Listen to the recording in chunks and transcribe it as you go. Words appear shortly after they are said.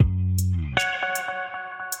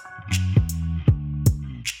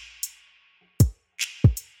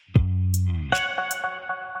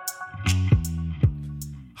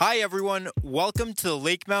Hi, everyone. Welcome to the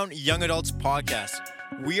Lakemount Young Adults Podcast.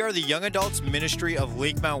 We are the Young Adults Ministry of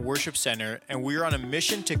Lakemount Worship Center, and we are on a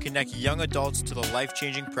mission to connect young adults to the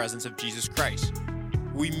life-changing presence of Jesus Christ.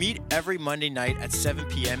 We meet every Monday night at 7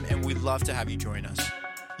 p.m., and we'd love to have you join us.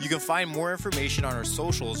 You can find more information on our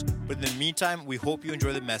socials, but in the meantime, we hope you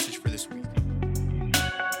enjoy the message for this week.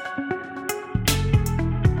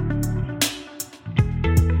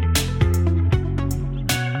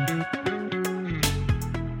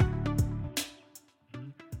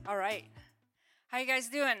 All right. How you guys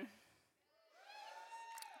doing?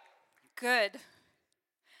 Good.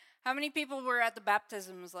 How many people were at the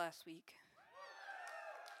baptisms last week?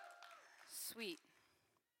 Sweet.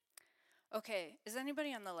 Okay, is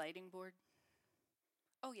anybody on the lighting board?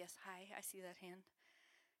 Oh, yes. Hi, I see that hand.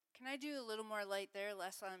 Can I do a little more light there,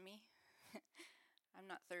 less on me? I'm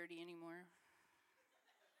not 30 anymore.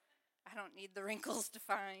 I don't need the wrinkles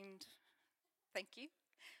defined. Thank you.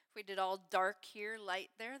 If we did all dark here, light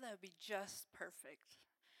there, that would be just perfect.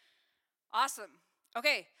 Awesome.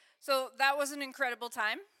 Okay, so that was an incredible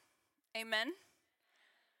time. Amen.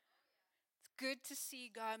 It's good to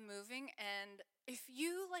see God moving, and if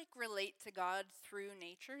you relate to God through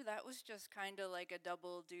nature, that was just kind of like a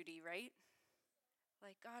double duty, right?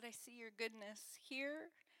 Like, God, I see your goodness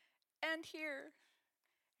here and here,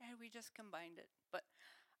 and we just combined it. But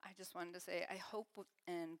I just wanted to say I hope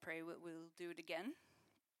and pray we'll do it again.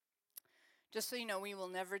 Just so you know, we will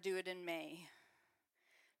never do it in May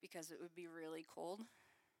because it would be really cold.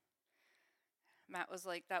 Matt was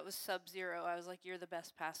like, that was sub-zero. I was like, you're the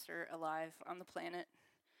best pastor alive on the planet.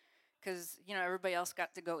 Because, everybody else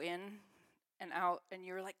got to go in and out, and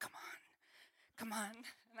you were like, come on.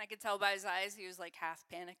 And I could tell by his eyes, he was like half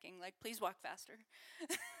panicking, like, please walk faster.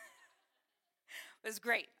 It was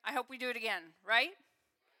great. I hope we do it again, right?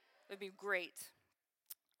 It would be great.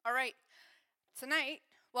 All right. Tonight,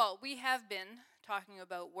 we have been talking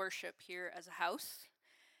about worship here as a house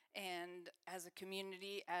and as a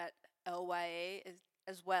community at LYA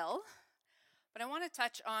as well. But I want to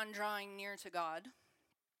touch on drawing near to God,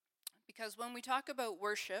 because when we talk about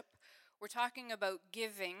worship, we're talking about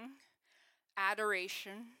giving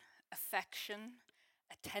adoration, affection,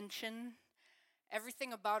 attention,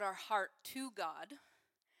 everything about our heart to God.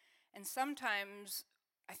 And sometimes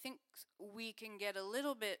I think we can get a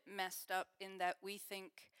little bit messed up in that we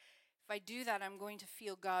think, if I do that, I'm going to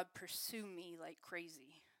feel God pursue me like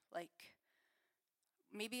crazy. Like,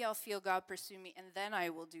 maybe I'll feel God pursue me, and then I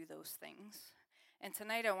will do those things. And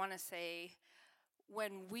tonight I want to say,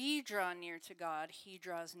 when we draw near to God, He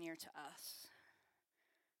draws near to us.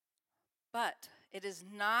 But it is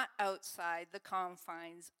not outside the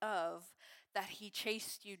confines of that He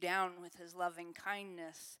chased you down with His loving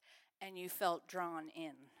kindness and you felt drawn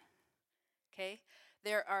in. Okay?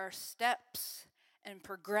 There are steps and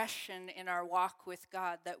progression in our walk with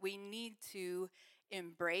God that we need to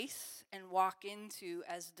embrace and walk into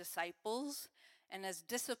as disciples and as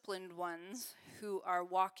disciplined ones who are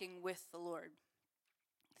walking with the Lord.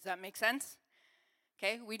 Does that make sense?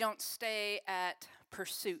 Okay, we don't stay at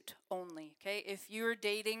pursuit only, okay? If you're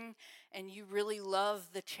dating and you really love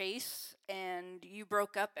the chase and you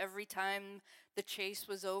broke up every time the chase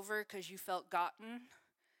was over because you felt gotten,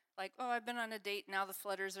 like, oh, I've been on a date, now the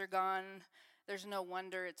flutters are gone, there's no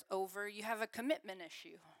wonder it's over, you have a commitment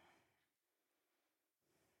issue.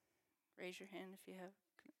 Raise your hand if you have.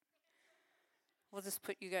 We'll just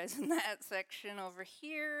put you guys in that section over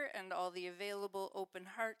here and all the available open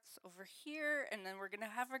hearts over here. And then we're going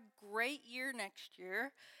to have a great year next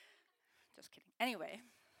year. Just kidding. Anyway,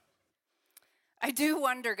 I do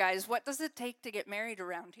wonder, guys, what does it take to get married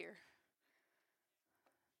around here?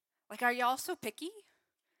 Like, are y'all so picky?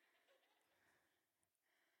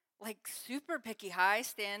 Like, super picky, high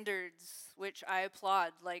standards, which I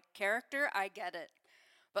applaud. Like, character, I get it.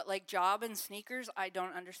 But like job and sneakers, I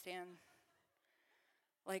don't understand.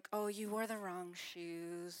 Like, oh, you wore the wrong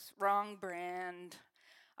shoes, wrong brand.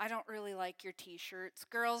 I don't really like your t-shirts.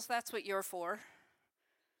 Girls, that's what you're for.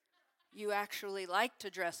 You actually like to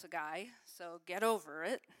dress a guy, so get over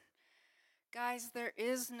it. Guys, there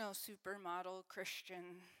is no supermodel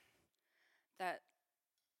Christian that,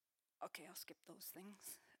 okay, I'll skip those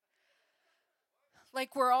things.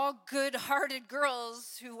 Like, we're all good-hearted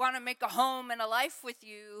girls who want to make a home and a life with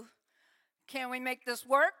you. Can we make this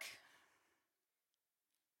work?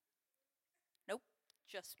 Nope,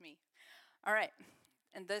 just me. All right,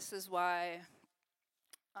 and this is why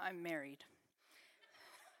I'm married.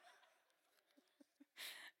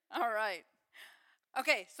 All right.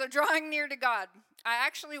 Okay, so drawing near to God. I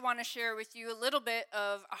actually want to share with you a little bit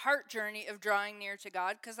of a heart journey of drawing near to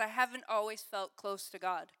God, because I haven't always felt close to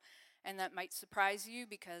God. And that might surprise you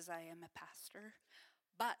because I am a pastor.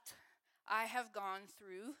 But I have gone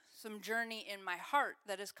through some journey in my heart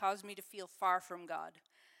that has caused me to feel far from God.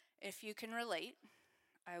 If you can relate,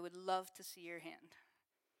 I would love to see your hand.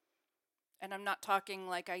 And I'm not talking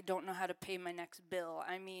like I don't know how to pay my next bill.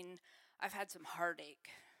 I mean, I've had some heartache.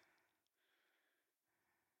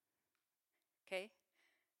 Okay?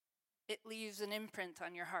 It leaves an imprint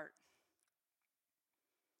on your heart.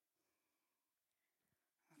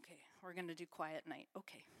 Okay, we're going to do quiet night.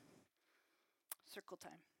 Okay. Circle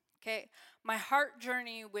time. Okay, my heart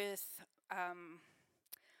journey with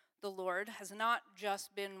the Lord has not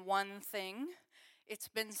just been one thing. It's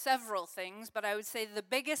been several things, but I would say the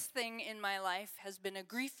biggest thing in my life has been a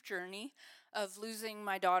grief journey of losing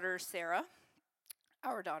my daughter, Sarah.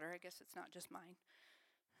 Our daughter, I guess it's not just mine.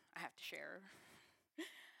 I have to share.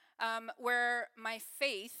 Where my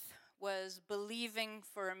faith was believing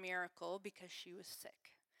for a miracle because she was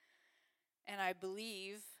sick. And I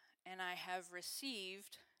believe and I have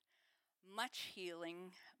received much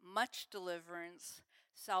healing, much deliverance,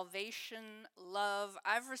 salvation, love.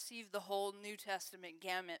 I've received the whole New Testament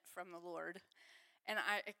gamut from the Lord, and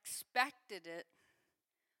I expected it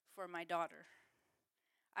for my daughter.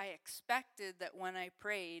 I expected that when I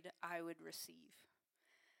prayed, I would receive,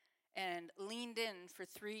 and leaned in for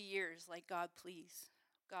 3 years like, God, please,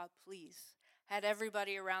 God, please. Had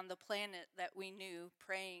everybody around the planet that we knew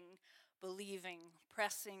praying, believing,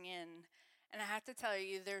 pressing in. And I have to tell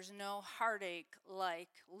you, there's no heartache like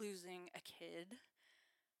losing a kid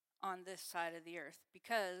on this side of the earth,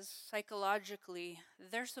 because psychologically,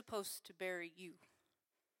 they're supposed to bury you.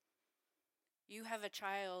 You have a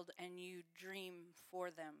child and you dream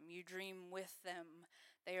for them. You dream with them.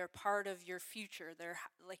 They are part of your future. They're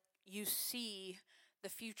like, you see the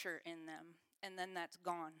future in them, and then that's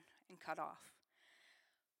gone and cut off.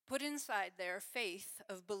 Put inside there faith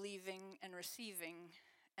of believing and receiving,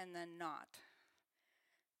 and then not.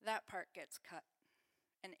 That part gets cut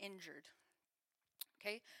and injured.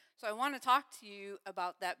 Okay, so I want to talk to you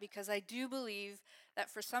about that, because I do believe that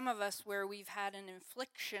for some of us where we've had an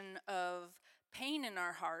infliction of pain in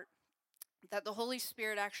our heart, that the Holy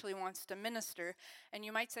Spirit actually wants to minister. And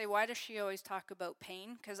you might say, why does she always talk about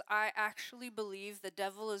pain? Because I actually believe the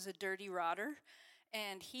devil is a dirty rotter,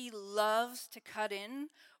 and he loves to cut in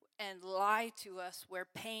and lie to us where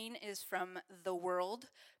pain is from the world.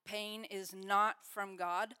 Pain is not from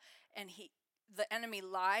God, and the enemy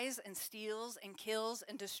lies and steals and kills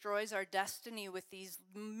and destroys our destiny with these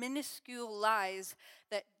minuscule lies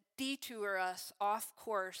that detour us off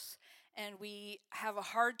course, and we have a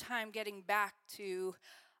hard time getting back to,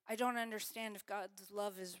 I don't understand if God's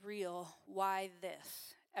love is real. Why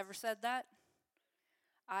this? Ever said that?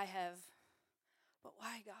 I have. But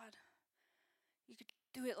why, God? You could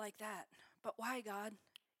do it like that. But why, God?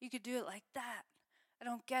 You could do it like that. I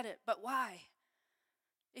don't get it. But why?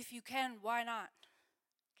 If you can, why not?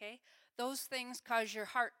 Okay? Those things cause your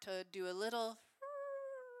heart to do a little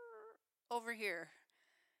over here.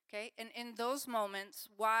 Okay? And in those moments,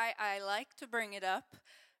 why I like to bring it up,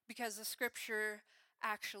 because the scripture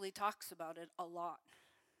actually talks about it a lot.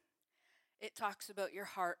 It talks about your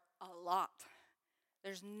heart a lot.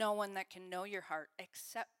 There's no one that can know your heart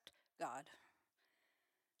except God.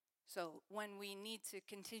 So when we need to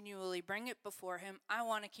continually bring it before him, I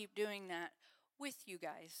want to keep doing that with you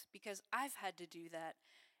guys, because I've had to do that.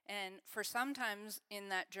 And for sometimes in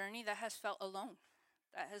that journey, that has felt alone.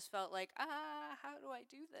 That has felt like, how do I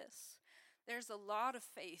do this? There's a lot of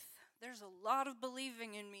faith. There's a lot of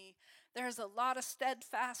believing in me. There's a lot of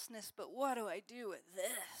steadfastness, but what do I do with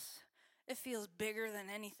this? It feels bigger than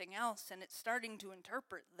anything else, and it's starting to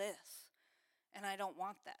interpret this, and I don't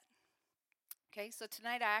want that. Okay, so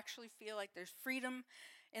tonight I actually feel like there's freedom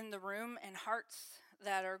in the room and hearts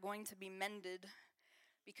that are going to be mended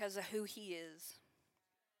because of who he is.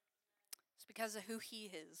 It's because of who he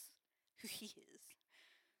is. Who he is.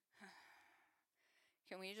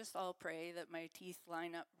 Can we just all pray that my teeth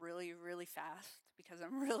line up really, really fast? Because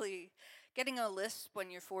I'm really getting a lisp when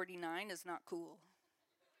you're 49 is not cool.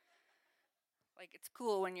 Like, it's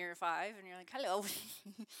cool when you're 5 and you're like, hello.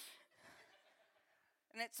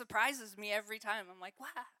 And it surprises me every time. I'm like, wow.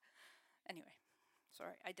 Anyway,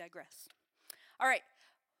 sorry, I digress. All right,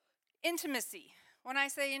 intimacy. When I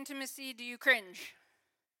say intimacy, do you cringe?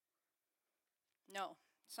 No,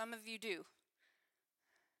 some of you do.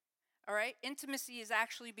 All right, intimacy is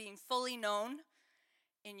actually being fully known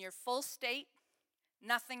in your full state,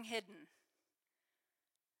 nothing hidden.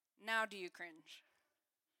 Now do you cringe?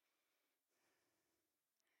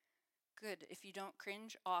 Good. If you don't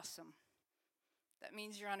cringe, awesome. That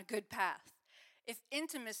means you're on a good path. If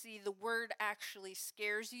intimacy, the word actually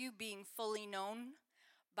scares you, being fully known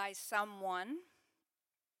by someone,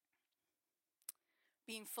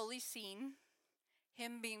 being fully seen,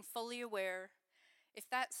 him being fully aware, if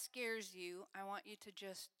that scares you, I want you to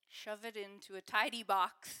just shove it into a tidy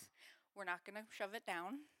box. We're not going to shove it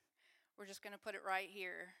down. We're just going to put it right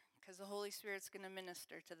here because the Holy Spirit's going to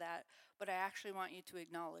minister to that. But I actually want you to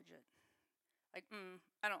acknowledge it. Like,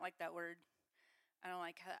 I don't like that word. I don't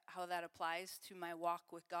like how that applies to my walk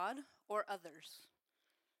with God or others.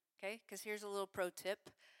 Okay? Because here's a little pro tip.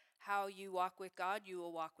 How you walk with God, you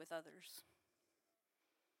will walk with others.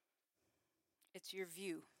 It's your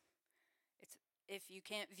view. If you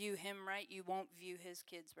can't view him right, you won't view his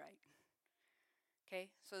kids right. Okay?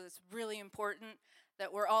 So it's really important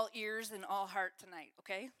that we're all ears and all heart tonight,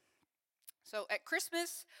 okay? So at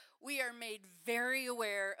Christmas, we are made very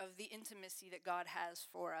aware of the intimacy that God has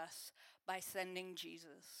for us by sending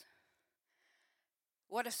Jesus.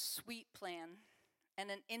 What a sweet plan and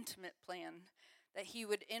an intimate plan that he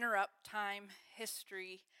would interrupt time,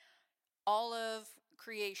 history, all of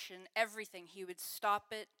creation, everything. He would stop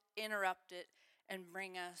it, interrupt it, and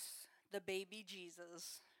bring us the baby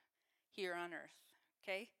Jesus here on earth,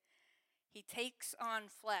 okay? He takes on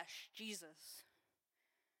flesh, Jesus,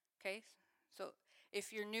 okay? So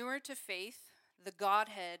if you're newer to faith, the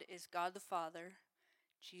Godhead is God the Father,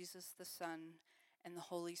 Jesus the Son, and the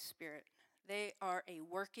Holy Spirit. They are a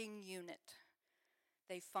working unit.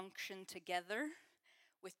 They function together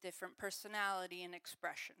with different personality and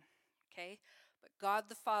expression, okay? But God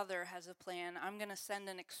the Father has a plan. I'm going to send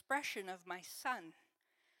an expression of my Son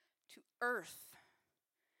to earth.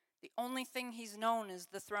 The only thing he's known is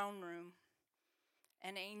the throne room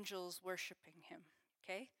and angels worshiping him,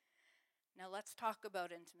 okay? Now let's talk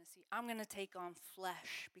about intimacy. I'm going to take on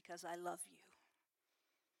flesh because I love you.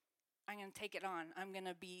 I'm going to take it on. I'm going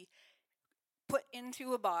to be put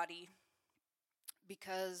into a body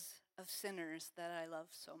because of sinners that I love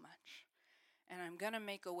so much. And I'm going to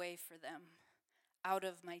make a way for them out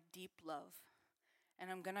of my deep love.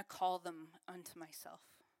 And I'm going to call them unto myself.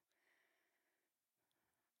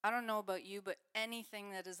 I don't know about you, but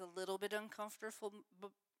anything that is a little bit uncomfortable,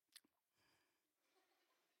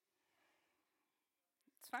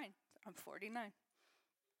 it's fine. I'm 49.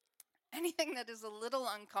 Anything that is a little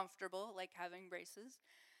uncomfortable, like having braces,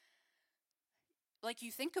 like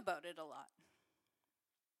you think about it a lot.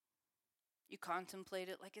 You contemplate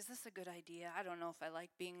it, like, is this a good idea? I don't know if I like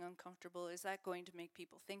being uncomfortable. Is that going to make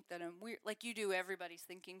people think that I'm weird? Like you do, everybody's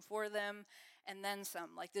thinking for them, and then some.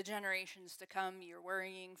 Like the generations to come, you're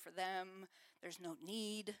worrying for them. There's no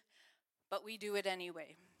need, but we do it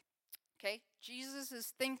anyway. Okay? Jesus is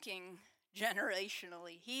thinking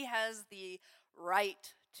generationally. He has the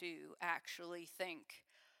right to actually think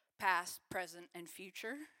past, present, and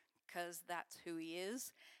future, because that's who he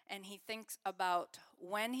is. And he thinks about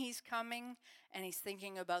when he's coming, and he's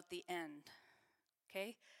thinking about the end.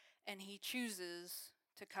 Okay? And he chooses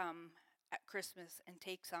to come at Christmas and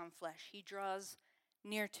takes on flesh. He draws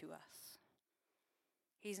near to us.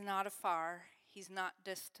 He's not afar. He's not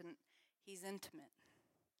distant. He's intimate.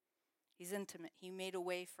 He's intimate. He made a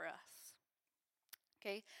way for us.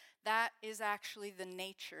 Okay? That is actually the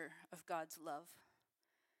nature of God's love.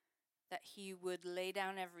 That he would lay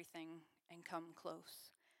down everything and come close.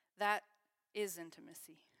 That is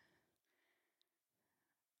intimacy.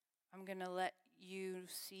 I'm going to let you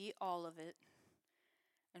see all of it,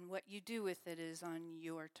 and what you do with it is on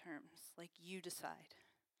your terms, like you decide.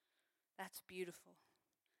 That's beautiful.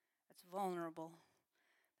 That's vulnerable.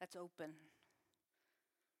 That's open.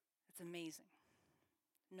 That's amazing.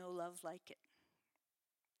 No love like it.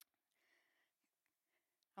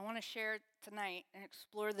 I want to share tonight and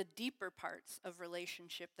explore the deeper parts of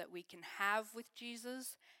relationship that we can have with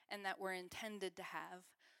Jesus and that we're intended to have.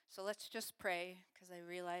 So let's just pray, because I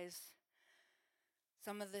realize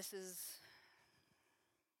some of this is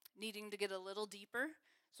needing to get a little deeper,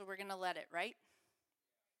 so we're going to let it, right?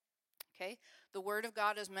 Okay? The Word of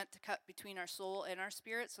God is meant to cut between our soul and our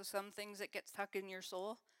spirit, so some things that get stuck in your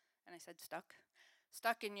soul, and I said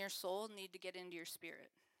stuck in your soul need to get into your spirit.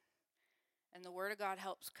 And the Word of God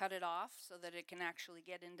helps cut it off so that it can actually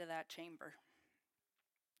get into that chamber.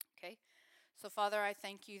 Okay? So, Father, I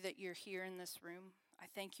thank you that you're here in this room. I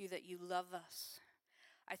thank you that you love us.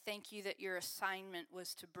 I thank you that your assignment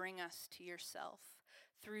was to bring us to yourself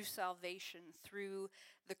through salvation, through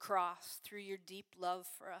the cross, through your deep love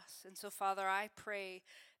for us. And so, Father, I pray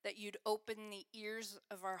that you'd open the ears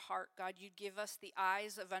of our heart, God. You'd give us the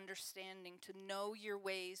eyes of understanding to know your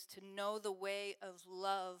ways, to know the way of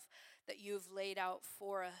love that you have laid out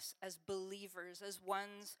for us as believers, as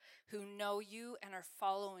ones who know you and are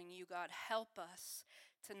following you, God. Help us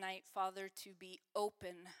tonight, Father, to be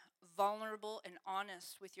open, vulnerable, and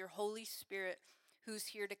honest with your Holy Spirit, who's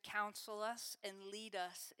here to counsel us and lead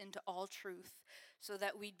us into all truth, so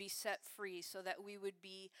that we'd be set free, so that we would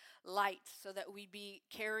be light, so that we'd be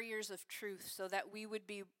carriers of truth, so that we would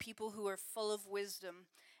be people who are full of wisdom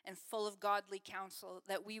and full of godly counsel,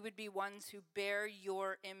 that we would be ones who bear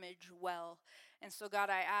your image well. And so, God,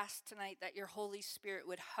 I ask tonight that your Holy Spirit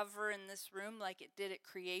would hover in this room like it did at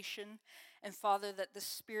creation. And Father, that the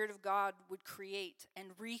Spirit of God would create and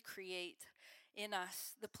recreate in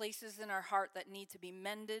us the places in our heart that need to be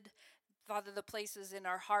mended. Father, the places in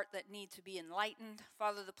our heart that need to be enlightened.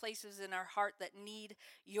 Father, the places in our heart that need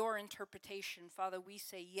your interpretation. Father, we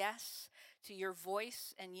say yes to your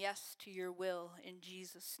voice and yes to your will in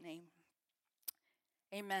Jesus' name.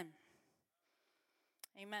 Amen.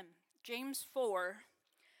 Amen. James 4,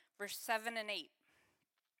 verse 7 and 8.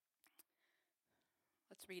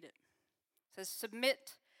 Let's read it. It says,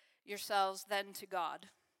 "Submit yourselves then to God.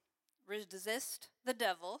 Resist the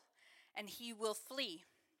devil, and he will flee.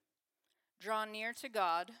 Draw near to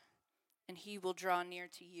God, and he will draw near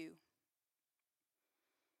to you."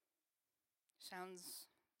 Sounds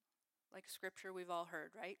like scripture we've all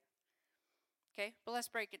heard, right? Okay, but let's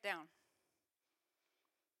break it down.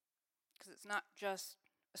 Because it's not just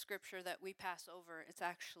a scripture that we pass over. It's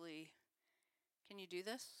actually, can you do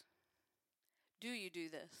this? Do you do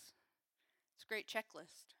this? It's a great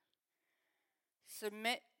checklist.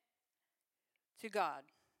 Submit to God.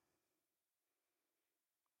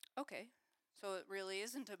 Okay, so it really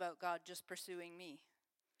isn't about God just pursuing me.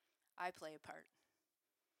 I play a part.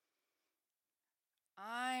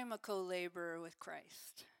 I'm a co-laborer with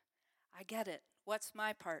Christ. I get it. What's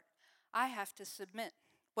my part? I have to submit.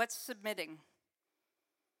 What's submitting?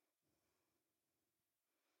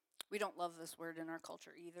 We don't love this word in our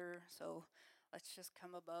culture either, so let's just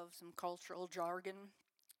come above some cultural jargon.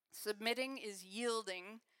 Submitting is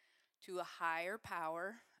yielding to a higher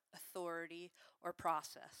power, authority, or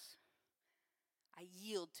process. I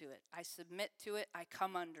yield to it. I submit to it. I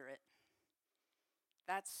come under it.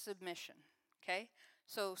 That's submission, okay?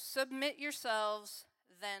 So submit yourselves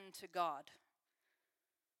then to God.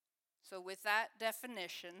 So with that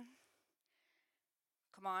definition,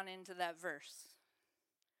 come on into that verse.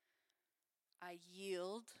 I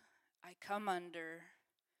yield, I come under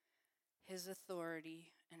his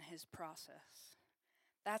authority and his process.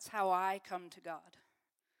 That's how I come to God.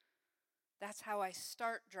 That's how I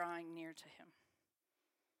start drawing near to him.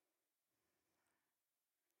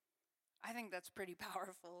 I think that's pretty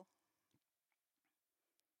powerful.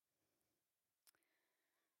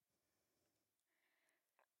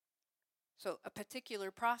 So a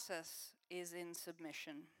particular process is in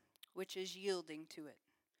submission, which is yielding to it.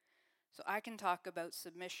 So I can talk about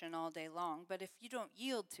submission all day long, but if you don't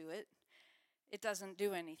yield to it, it doesn't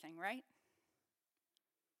do anything, right?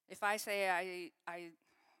 If I say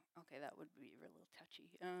okay, that would be a little touchy.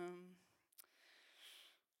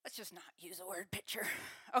 Let's just not use the word picture.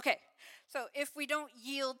 Okay, so if we don't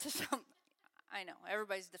yield to something, I know,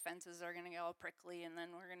 everybody's defenses are going to get all prickly, and then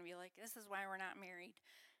we're going to be like, this is why we're not married.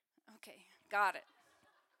 Okay, got it.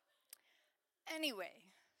 Anyway,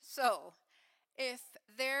 so if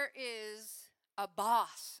there is a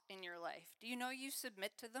boss in your life, do you know you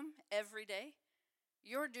submit to them every day?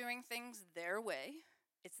 You're doing things their way,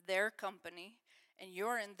 it's their company, and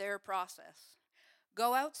you're in their process.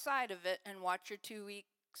 Go outside of it and watch your 2-week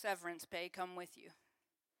severance pay come with you.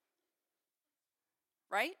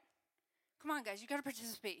 Right? Come on, guys, you got to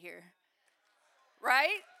participate here.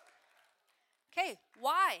 Right? Okay,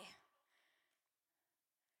 why?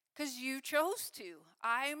 Because you chose to.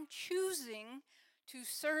 I'm choosing to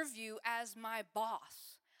serve you as my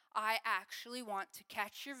boss. I actually want to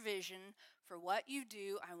catch your vision for what you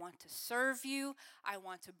do. I want to serve you. I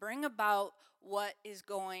want to bring about what is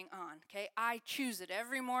going on, okay? I choose it.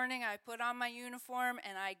 Every morning I put on my uniform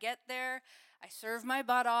and I get there. I serve my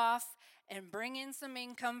butt off and bring in some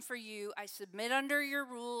income for you. I submit under your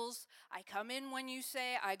rules. I come in when you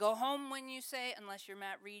say. I go home when you say, unless you're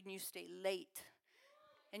Matt Reed and you stay late.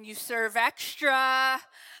 And you serve extra.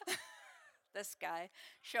 This guy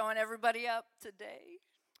showing everybody up today.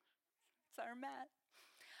 It's our Matt.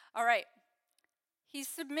 All right. He's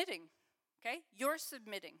submitting, okay? You're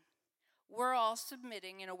submitting. We're all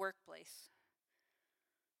submitting in a workplace.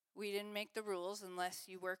 We didn't make the rules unless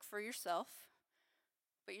you work for yourself,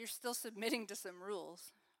 but you're still submitting to some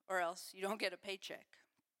rules, or else you don't get a paycheck.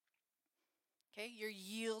 Okay? You're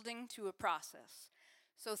yielding to a process.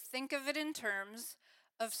 So think of it in terms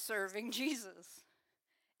of serving Jesus.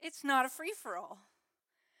 It's not a free-for-all.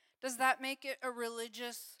 Does that make it a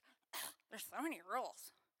religious, there's so many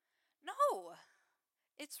rules? No,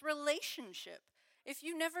 it's relationship. If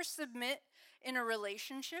you never submit in a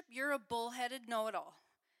relationship, you're a bullheaded know-it-all,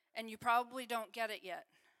 and you probably don't get it yet.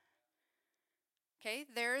 Okay,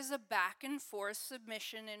 there is a back and forth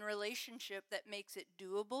submission in relationship that makes it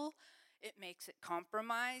doable, it makes it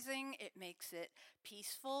compromising, it makes it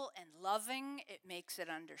peaceful and loving, it makes it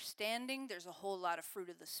understanding. There's a whole lot of fruit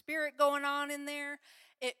of the Spirit going on in there.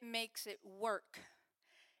 It makes it work.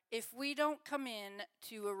 If we don't come in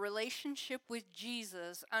to a relationship with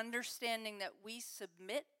Jesus, understanding that we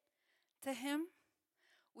submit to him,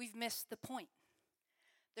 we've missed the point.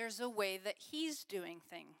 There's a way that he's doing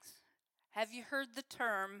things. Have you heard the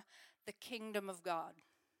term, the kingdom of God?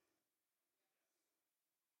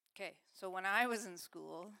 Okay, so when I was in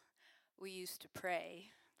school, we used to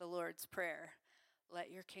pray the Lord's Prayer.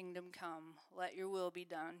 Let your kingdom come, let your will be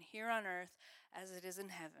done here on earth as it is in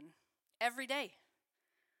heaven. Every day.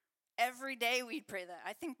 Every day we'd pray that.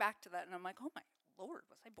 I think back to that and I'm like, oh my Lord,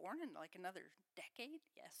 was I born in like another decade?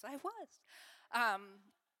 Yes, I was.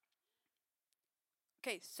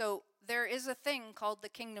 Okay, so there is a thing called the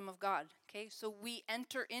kingdom of God. Okay, so we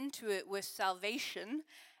enter into it with salvation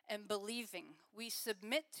and believing. We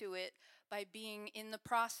submit to it by being in the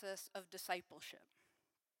process of discipleship.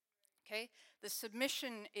 Okay, the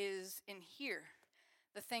submission is in here.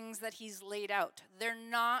 The things that he's laid out. They're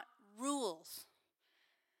not rules.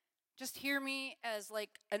 Just hear me as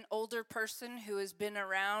like an older person who has been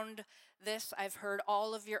around this. I've heard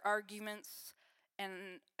all of your arguments and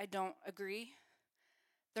I don't agree.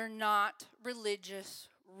 They're not religious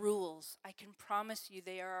rules. I can promise you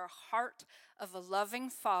they are a heart of a loving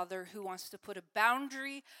Father who wants to put a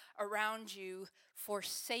boundary around you for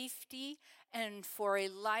safety and for a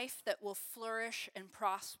life that will flourish and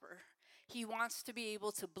prosper. He wants to be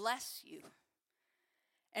able to bless you.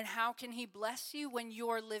 And how can he bless you? When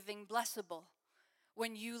you're living blessable.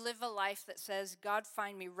 When you live a life that says, God,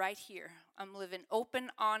 find me right here. I'm living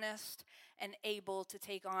open, honest, and able to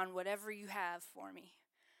take on whatever you have for me.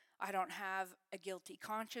 I don't have a guilty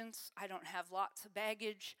conscience. I don't have lots of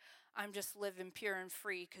baggage. I'm just living pure and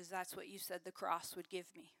free because that's what you said the cross would give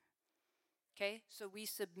me. Okay? So we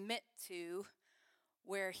submit to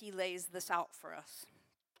where he lays this out for us.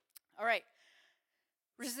 All right.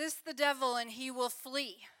 Resist the devil and he will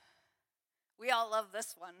flee. We all love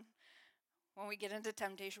this one. When we get into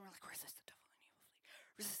temptation, we're like, resist the devil and he will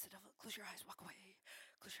flee. Resist the devil. Close your eyes, walk away.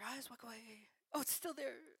 Close your eyes, walk away. Oh, it's still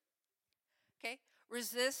there. Okay?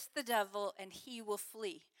 Resist the devil and he will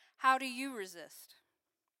flee. How do you resist?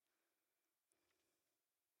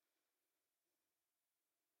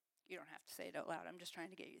 You don't have to say it out loud. I'm just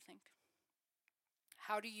trying to get you to think.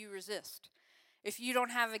 How do you resist? If you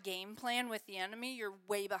don't have a game plan with the enemy, you're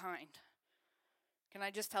way behind. Can I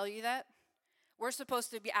just tell you that? We're supposed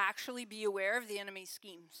to actually be aware of the enemy's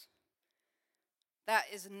schemes. That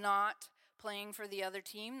is not playing for the other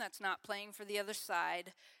team. That's not playing for the other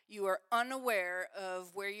side. You are unaware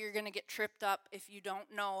of where you're going to get tripped up if you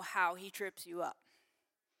don't know how he trips you up.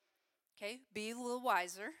 Okay? Be a little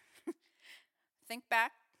wiser. Think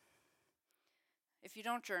back. If you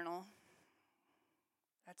don't journal,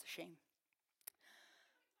 that's a shame.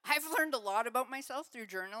 I've learned a lot about myself through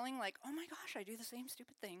journaling. Like, oh my gosh, I do the same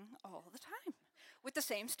stupid thing all the time with the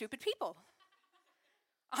same stupid people.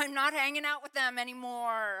 I'm not hanging out with them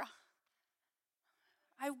anymore.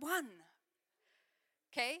 I won.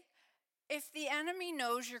 Okay? If the enemy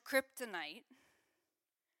knows your kryptonite,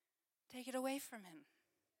 take it away from him.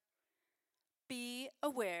 Be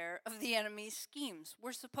aware of the enemy's schemes.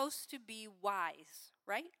 We're supposed to be wise,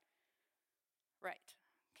 right? Right.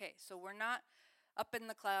 Okay, so we're not up in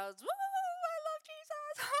the clouds, woo, I love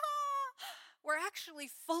Jesus. We're actually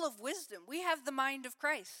full of wisdom. We have the mind of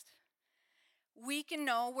Christ. We can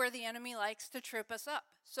know where the enemy likes to trip us up.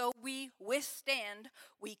 So we withstand,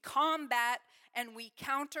 we combat, and we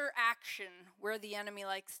counteraction where the enemy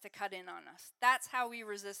likes to cut in on us. That's how we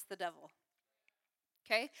resist the devil.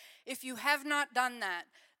 Okay? If you have not done that,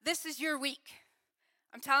 this is your week.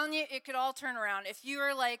 I'm telling you, it could all turn around. If you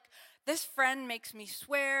are like, this friend makes me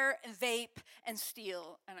swear and vape and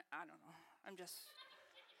steal, and I don't know, I'm just,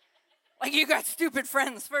 like, you got stupid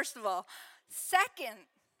friends, first of all. Second,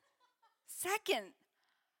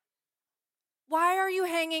 why are you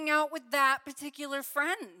hanging out with that particular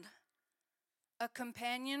friend? A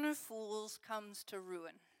companion of fools comes to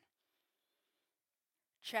ruin.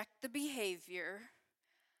 Check the behavior,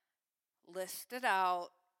 list it out,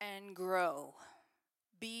 and grow.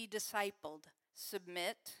 Be discipled.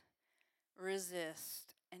 Submit,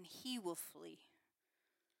 resist, and he will flee.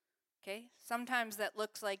 Okay? Sometimes that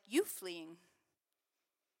looks like you fleeing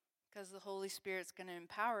because the Holy Spirit's going to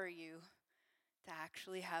empower you to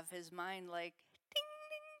actually have his mind like, ding,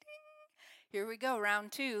 ding, ding. Here we go,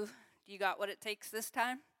 round 2. You got what it takes this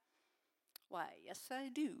time? Why, yes I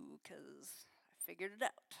do, because I figured it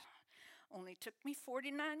out. Only took me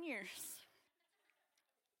 49 years.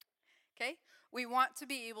 Okay? We want to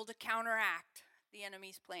be able to counteract the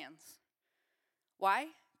enemy's plans. Why?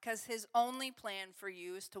 Because his only plan for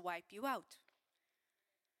you is to wipe you out.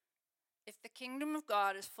 If the kingdom of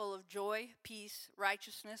God is full of joy, peace,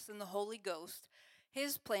 righteousness, and the Holy Ghost,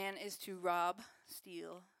 his plan is to rob,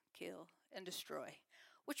 steal, kill, and destroy.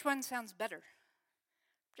 Which one sounds better?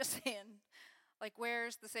 Just saying. Like,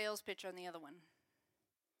 where's the sales pitch on the other one?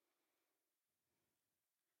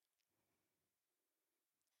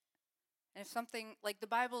 And if something, like the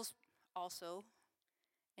Bible's also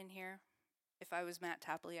in here. If I was Matt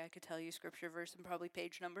Tapley, I could tell you scripture, verse, and probably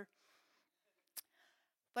page number.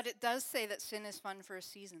 But it does say that sin is fun for a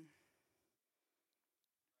season.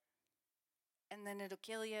 And then it'll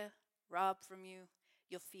kill you, rob from you,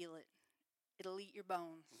 you'll feel it. It'll eat your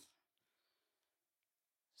bones.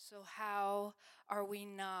 So how are we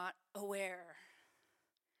not aware?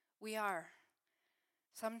 We are.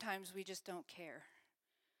 Sometimes we just don't care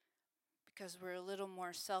because we're a little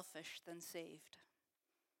more selfish than saved.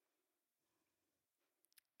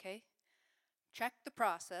 Okay? Check the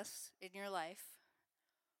process in your life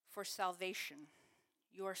for salvation.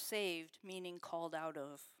 You're saved, meaning called out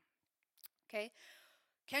of. Okay?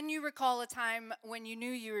 Can you recall a time when you knew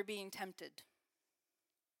you were being tempted?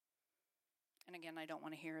 And again, I don't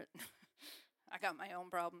want to hear it. I got my own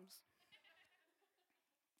problems.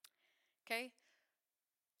 Okay?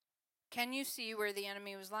 Can you see where the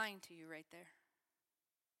enemy was lying to you right there?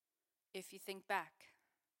 If you think back.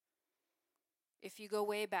 If you go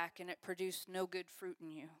way back and it produced no good fruit in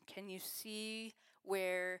you, can you see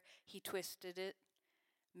where he twisted it,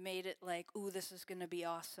 made it like, ooh, this is going to be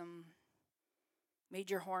awesome, made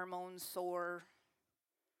your hormones soar,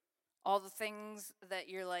 all the things that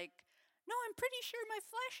you're like, no, I'm pretty sure my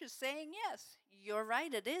flesh is saying yes. You're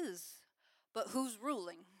right, it is. But who's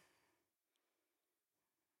ruling?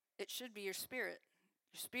 It should be your spirit.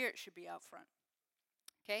 Your spirit should be out front.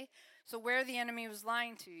 Okay? So where the enemy was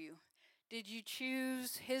lying to you, did you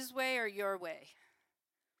choose his way or your way?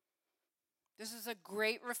 This is a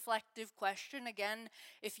great reflective question. Again,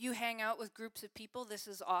 if you hang out with groups of people, this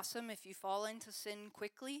is awesome. If you fall into sin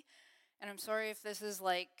quickly, and I'm sorry if this is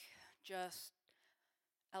like just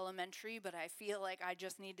elementary, but I feel like I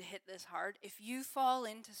just need to hit this hard. If you fall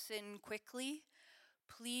into sin quickly,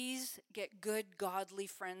 please get good, godly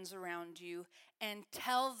friends around you and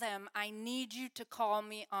tell them, I need you to call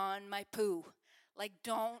me on my poo. Like,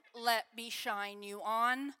 don't let me shine you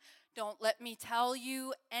on. Don't let me tell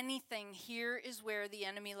you anything. Here is where the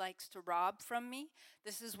enemy likes to rob from me.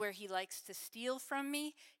 This is where he likes to steal from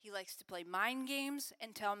me. He likes to play mind games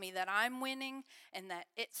and tell me that I'm winning and that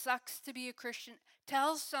it sucks to be a Christian.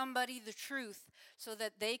 Tell somebody the truth so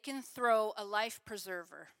that they can throw a life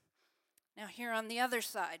preserver. Now, here on the other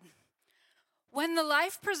side, when the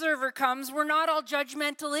life preserver comes, we're not all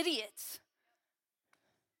judgmental idiots.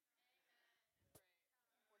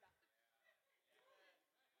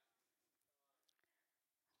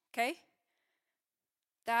 Okay?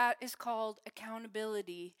 That is called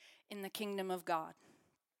accountability in the kingdom of God.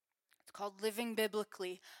 It's called living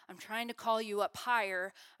biblically. I'm trying to call you up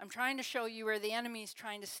higher. I'm trying to show you where the enemy is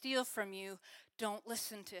trying to steal from you. Don't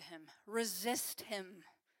listen to him. Resist him.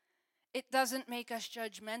 It doesn't make us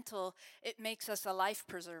judgmental. It makes us a life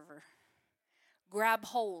preserver. Grab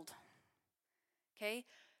hold. Okay?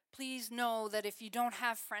 Please know that if you don't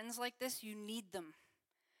have friends like this, you need them.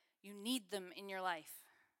 You need them in your life.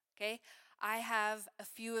 Okay? I have a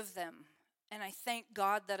few of them, and I thank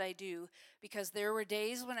God that I do, because there were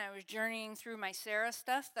days when I was journeying through my Sarah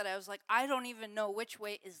stuff that I was like, I don't even know which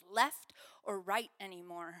way is left or right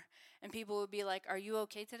anymore. And people would be like, are you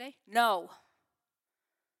okay today? No,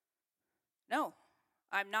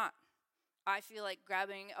 I'm not. I feel like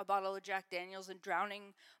grabbing a bottle of Jack Daniels and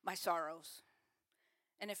drowning my sorrows.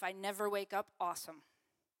 And if I never wake up, awesome.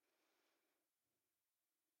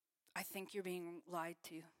 I think you're being lied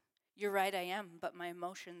to. You're right, I am, but my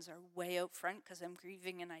emotions are way out front because I'm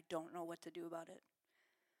grieving and I don't know what to do about it.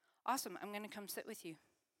 Awesome, I'm going to come sit with you.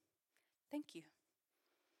 Thank you.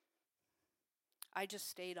 I just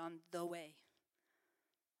stayed on the way.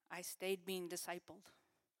 I stayed being discipled.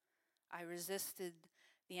 I resisted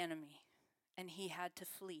the enemy, and he had to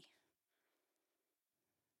flee.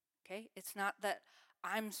 Okay? It's not that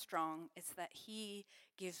I'm strong, it's that he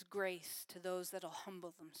gives grace to those that'll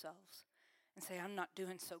humble themselves. and say, I'm not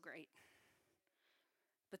doing so great.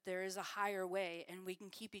 But there is a higher way, and we can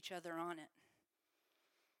keep each other on it.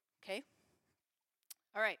 Okay?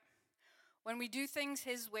 All right. When we do things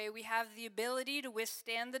his way, we have the ability to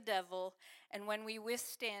withstand the devil, and when we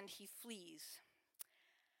withstand, he flees.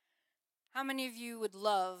 How many of you would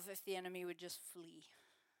love if the enemy would just flee?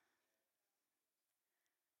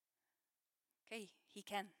 Okay, he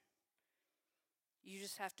can. You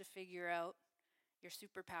just have to figure out your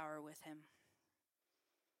superpower with him.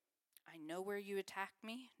 I know where you attack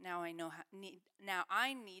me. Now I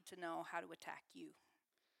need to know how to attack you.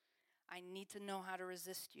 I need to know how to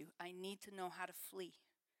resist you. I need to know how to flee.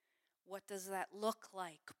 What does that look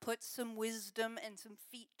like? Put some wisdom and some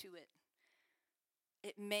feet to it.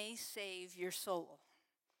 It may save your soul.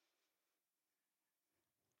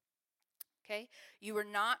 Okay? You are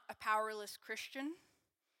not a powerless Christian.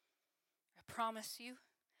 I promise you.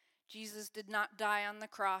 Jesus did not die on the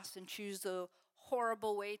cross and choose a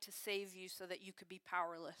horrible way to save you so that you could be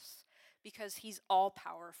powerless. Because he's all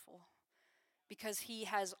powerful. Because he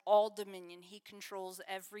has all dominion. He controls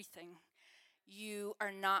everything. You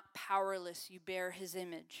are not powerless. You bear his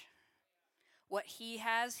image. What he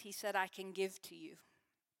has, he said, I can give to you.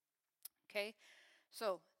 Okay?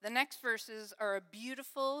 So, the next verses are a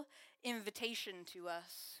beautiful invitation to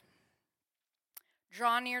us.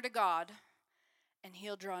 Draw near to God, and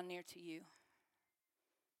he'll draw near to you.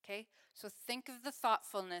 Okay? So, think of the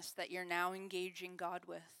thoughtfulness that you're now engaging God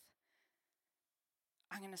with.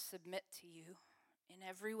 I'm going to submit to you in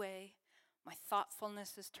every way. My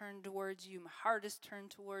thoughtfulness is turned towards you. My heart is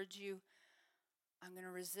turned towards you. I'm going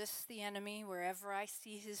to resist the enemy wherever I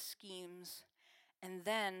see his schemes. And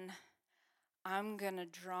then I'm going to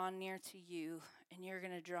draw near to you, and you're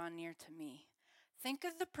going to draw near to me. Think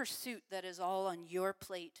of the pursuit that is all on your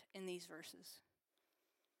plate in these verses.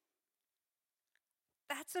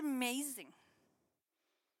 That's amazing.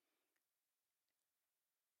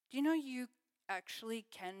 Do you know you actually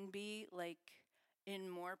can be in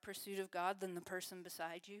more pursuit of God than the person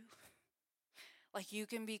beside you? Like you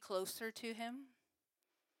can be closer to him?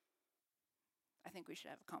 I think we should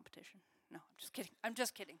have a competition. No, I'm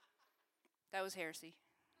just kidding. That was heresy.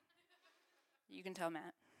 You can tell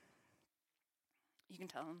Matt. You can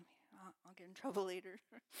tell him. I'll get in trouble later.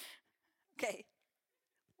 Okay.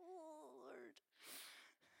 Oh, Lord.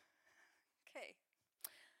 Okay.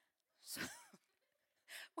 So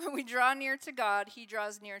when we draw near to God, he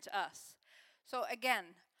draws near to us. So again,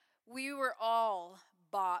 we were all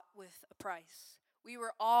bought with a price. We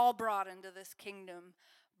were all brought into this kingdom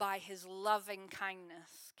by his loving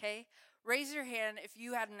kindness, okay? Raise your hand if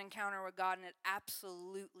you had an encounter with God and it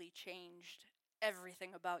absolutely changed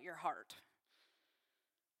everything about your heart.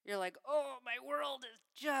 You're like, oh, my world has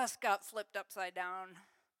just got flipped upside down.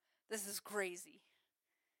 This is crazy.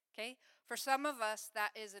 Okay? For some of us,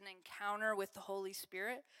 that is an encounter with the Holy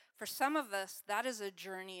Spirit. For some of us, that is a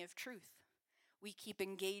journey of truth. We keep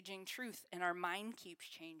engaging truth, and our mind keeps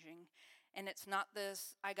changing. And it's not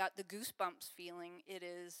this, I got the goosebumps feeling. It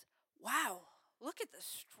is, wow, look at the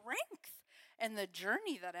strength and the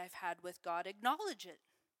journey that I've had with God. Acknowledge it.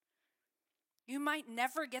 You might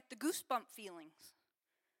never get the goosebump feelings.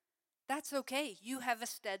 That's okay. You have a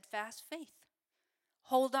steadfast faith.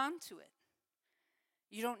 Hold on to it.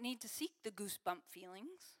 You don't need to seek the goosebump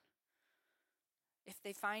feelings. If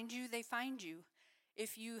they find you, they find you.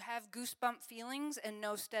 If you have goosebump feelings and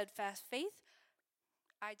no steadfast faith,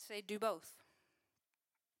 I'd say do both.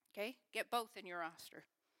 Okay? Get both in your roster.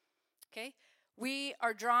 Okay? We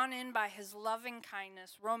are drawn in by his loving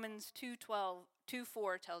kindness. Romans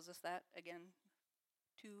 2:4 tells us that. Again,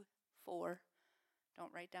 2:4.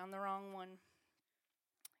 Don't write down the wrong one.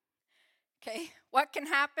 Okay? What can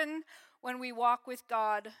happen when we walk with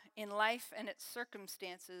God in life and its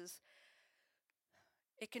circumstances?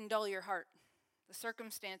 It can dull your heart. The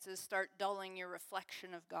circumstances start dulling your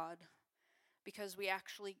reflection of God because we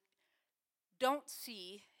actually don't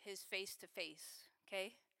see his face to face,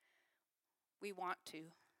 okay? We want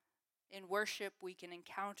to. In worship, we can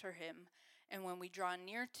encounter him, and when we draw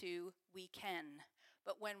near to, we can.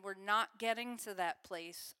 But when we're not getting to that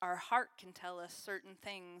place, our heart can tell us certain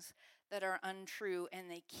things that are untrue,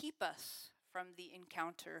 and they keep us from the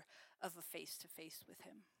encounter of a face-to-face with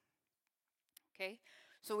him. Okay?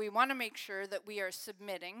 So we want to make sure that we are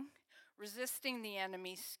submitting, resisting the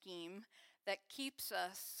enemy's scheme that keeps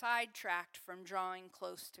us sidetracked from drawing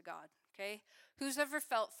close to God. Okay? Who's ever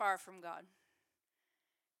felt far from God?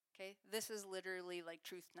 Okay? This is literally like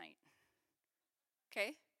truth night.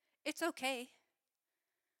 Okay? It's okay.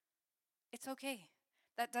 It's okay.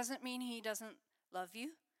 That doesn't mean he doesn't love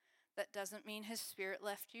you. That doesn't mean his spirit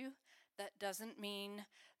left you. That doesn't mean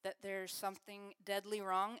that there's something deadly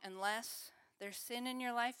wrong unless there's sin in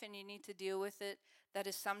your life and you need to deal with it. That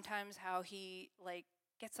is sometimes how he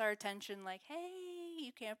gets our attention, like, hey,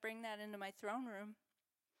 you can't bring that into my throne room.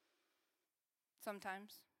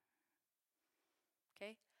 Sometimes.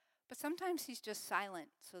 Okay? But sometimes he's just silent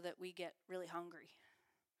so that we get really hungry.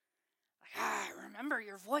 Like, I remember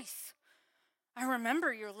your voice. I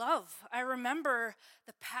remember your love. I remember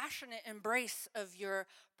the passionate embrace of your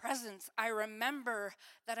presence. I remember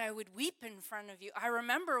that I would weep in front of you. I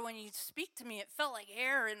remember when you'd speak to me, it felt like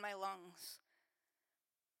air in my lungs.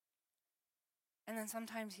 And then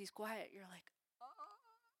sometimes he's quiet. You're like,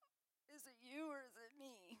 oh, is it you or is it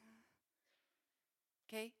me?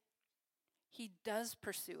 Okay? He does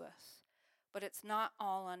pursue us, but it's not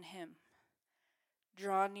all on him.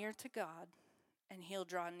 Draw near to God, and he'll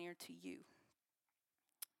draw near to you.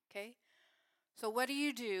 Okay? So what do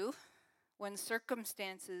you do when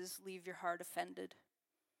circumstances leave your heart offended?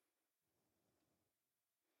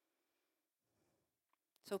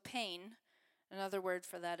 So pain, another word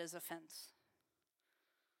for that is offense.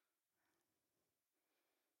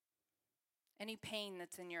 Any pain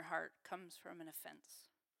that's in your heart comes from an offense.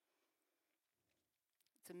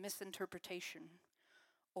 It's a misinterpretation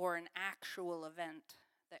or an actual event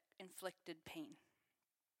that inflicted pain.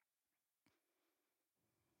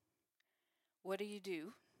 What do you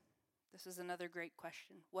do? This is another great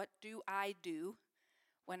question. What do I do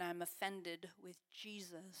when I'm offended with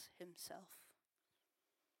Jesus himself?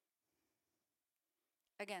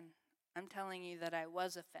 Again, I'm telling you that I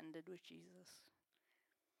was offended with Jesus.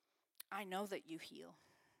 I know that you heal.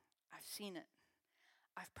 I've seen it.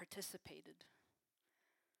 I've participated.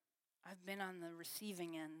 I've been on the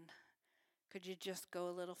receiving end. Could you just go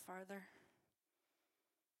a little farther?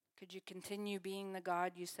 Could you continue being the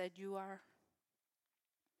God you said you are?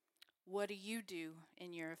 What do you do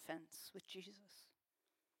in your offense with Jesus?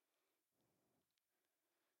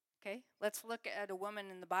 Okay, let's look at a woman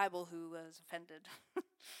in the Bible who was offended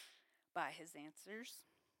by his answers.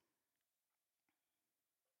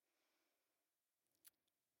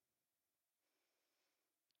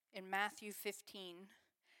 In Matthew 15,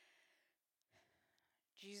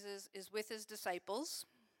 Jesus is with his disciples.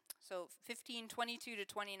 So 15:22 to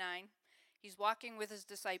 29, he's walking with his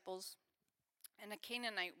disciples, and a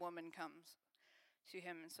Canaanite woman comes to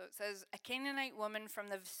him. And so it says, a Canaanite woman from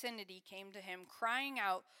the vicinity came to him, crying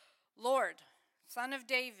out, Lord, Son of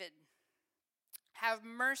David, have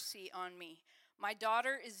mercy on me. My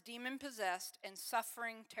daughter is demon-possessed and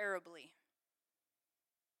suffering terribly.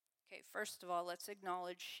 Okay, first of all, let's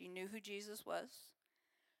acknowledge she knew who Jesus was,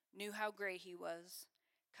 knew how great he was,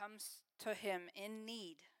 comes to him in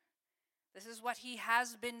need. This is what he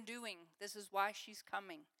has been doing. This is why she's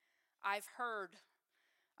coming. I've heard.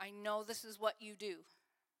 I know this is what you do.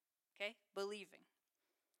 Okay? Believing.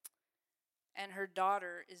 And her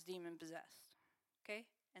daughter is demon-possessed. Okay?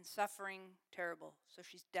 And suffering terrible. So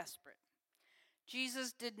she's desperate.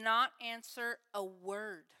 Jesus did not answer a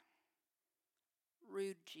word.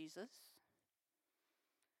 Rude Jesus.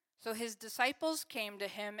 So his disciples came to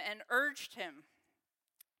him and urged him,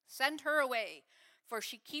 send her away, for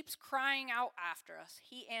she keeps crying out after us.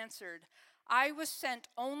 He answered, I was sent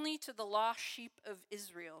only to the lost sheep of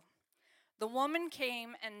Israel. The woman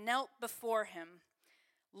came and knelt before him.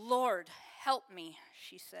 Lord, help me,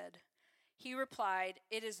 she said. He replied,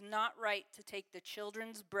 it is not right to take the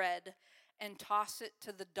children's bread and toss it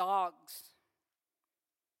to the dogs.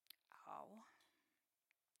 Ow.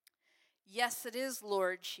 Yes, it is,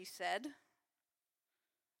 Lord, she said.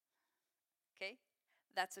 Okay,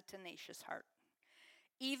 that's a tenacious heart.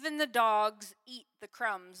 Even the dogs eat the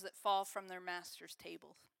crumbs that fall from their master's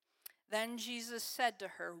table. Then Jesus said to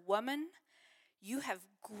her, Woman, you have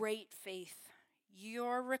great faith.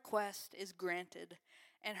 Your request is granted.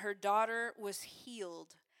 And her daughter was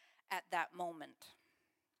healed at that moment.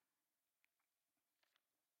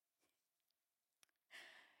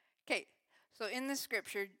 Okay, so in the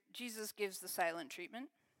scripture, Jesus gives the silent treatment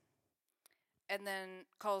and then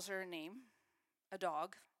calls her a name, a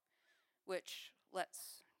dog, which,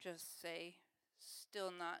 let's just say,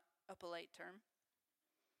 still not a polite term.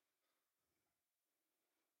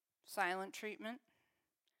 Silent treatment,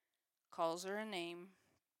 calls her a name,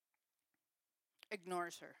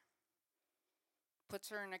 ignores her, puts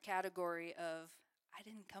her in a category of, I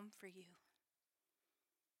didn't come for you.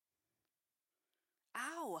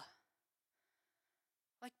 Ow!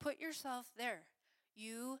 Like, put yourself there.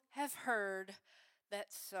 You have heard that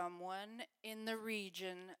someone in the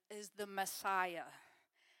region is the Messiah.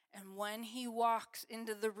 And when he walks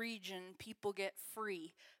into the region, people get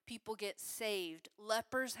free. People get saved.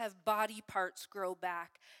 Lepers have body parts grow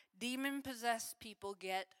back. demon-possessed people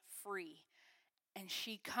get free. And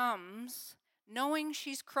she comes knowing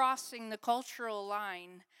she's crossing the cultural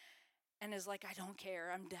line and is like, I don't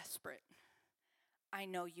care, I'm desperate. I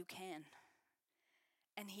know you can.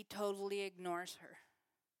 And he totally ignores her.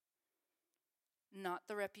 Not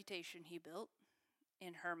the reputation he built,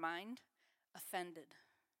 in her mind, offended.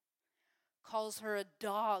 Calls her a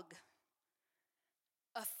dog,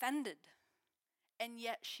 offended. And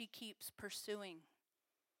yet she keeps pursuing.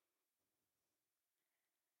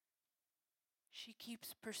 She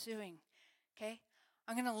keeps pursuing, okay?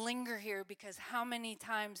 I'm going to linger here because how many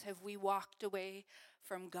times have we walked away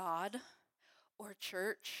from God or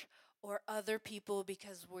church or other people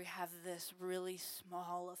because we have this really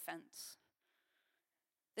small offense?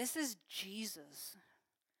 This is Jesus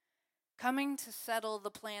coming to settle the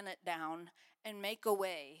planet down and make a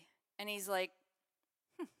way. And he's like,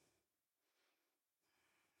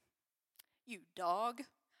 you dog.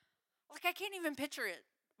 Like, I can't even picture it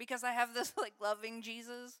because I have this like loving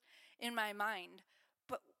Jesus in my mind.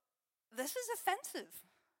 But this is offensive.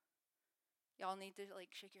 Y'all need to like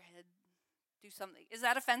shake your head, do something. Is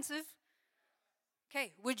that offensive?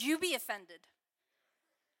 Okay, would you be offended?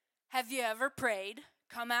 Have you ever prayed,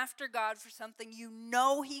 come after God for something you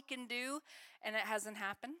know he can do and it hasn't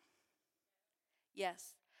happened?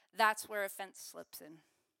 Yes, that's where offense slips in.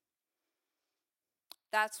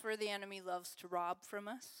 That's where the enemy loves to rob from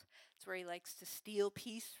us. It's where he likes to steal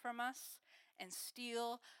peace from us and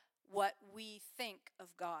steal what we think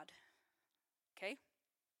of God. Okay?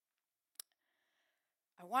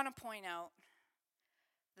 I want to point out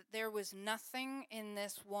that there was nothing in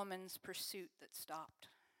this woman's pursuit that stopped.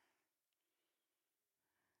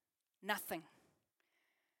 Nothing.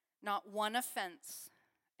 Not one offense.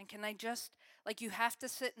 And can I just, like, you have to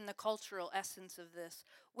sit in the cultural essence of this.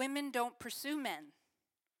 Women don't pursue men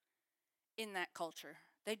in that culture.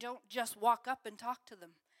 They don't just walk up and talk to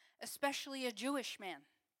them, especially a Jewish man.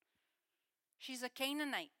 She's a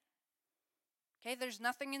Canaanite. Okay, there's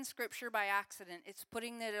nothing in Scripture by accident. It's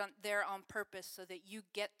putting it there on purpose so that you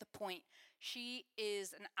get the point. She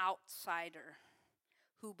is an outsider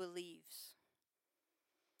who believes.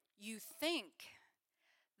 You think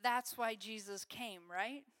that's why Jesus came,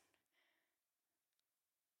 right?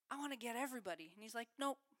 I want to get everybody. And he's like,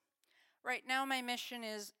 nope. Right now my mission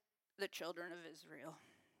is the children of Israel.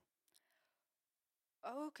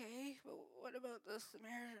 Okay, but what about the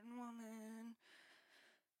Samaritan woman?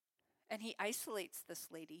 And he isolates this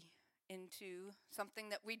lady into something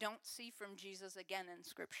that we don't see from Jesus again in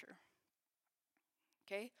Scripture.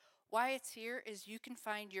 Okay? Why it's here is you can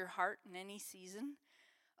find your heart in any season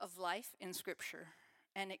of life in Scripture,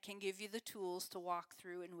 and it can give you the tools to walk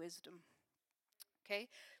through in wisdom. Okay?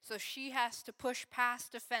 So she has to push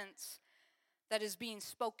past offense that is being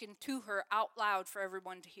spoken to her out loud for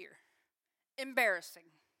everyone to hear. Embarrassing.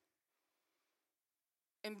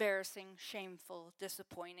 Embarrassing, shameful,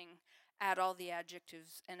 disappointing. Add all the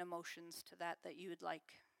adjectives and emotions to that you would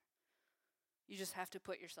like. You just have to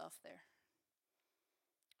put yourself there.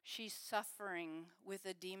 She's suffering with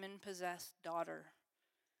a demon-possessed daughter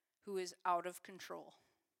who is out of control.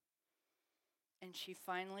 And she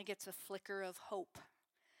finally gets a flicker of hope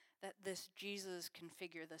that this Jesus can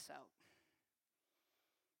figure this out.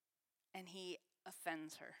 And he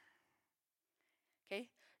offends her. Okay?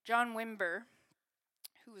 John Wimber,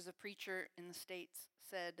 who was a preacher in the States,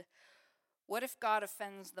 said, what if God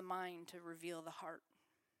offends the mind to reveal the heart?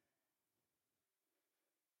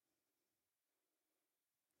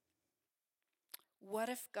 What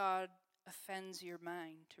if God offends your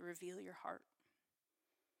mind to reveal your heart?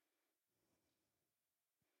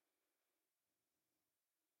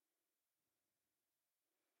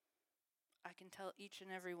 I can tell each and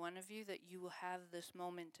every one of you that you will have this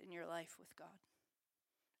moment in your life with God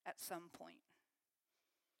at some point.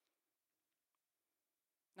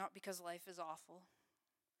 Not because life is awful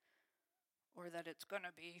or that it's going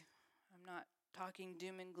to be. I'm not talking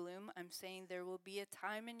doom and gloom. I'm saying there will be a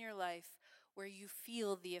time in your life where you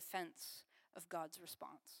feel the offense of God's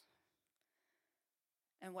response.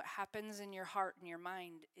 And what happens in your heart and your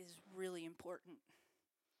mind is really important.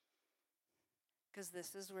 Because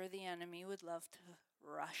this is where the enemy would love to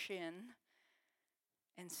rush in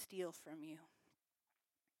and steal from you.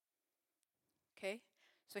 Okay?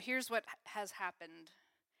 So here's what has happened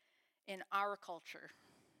in our culture.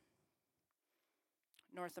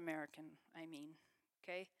 North American, I mean.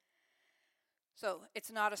 Okay? So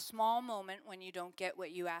it's not a small moment when you don't get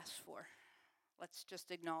what you asked for. Let's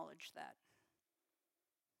just acknowledge that.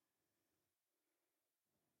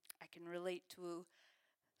 I can relate to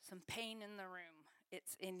some pain in the room.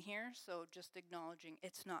 It's in here, so just acknowledging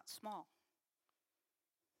it's not small.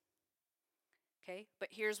 Okay? But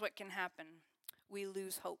here's what can happen. We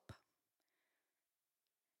lose hope.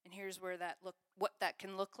 And here's where what that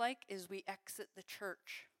can look like is we exit the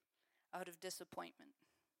church out of disappointment.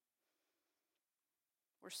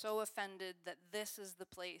 We're so offended that this is the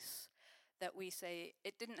place that we say,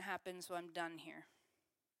 it didn't happen, so I'm done here.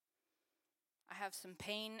 I have some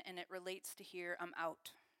pain and it relates to here, I'm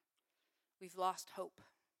out. We've lost hope.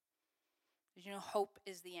 Did you know hope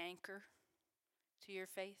is the anchor to your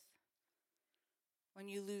faith? When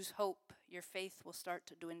you lose hope, your faith will start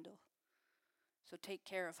to dwindle. So take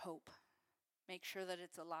care of hope. Make sure that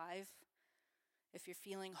it's alive. If you're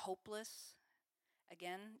feeling hopeless,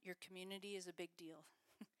 again, your community is a big deal.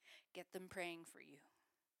 Get them praying for you.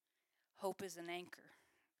 Hope is an anchor.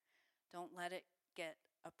 Don't let it get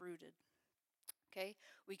uprooted. Okay?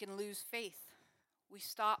 We can lose faith. We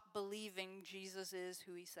stop believing Jesus is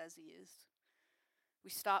who he says he is. We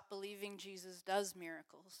stop believing Jesus does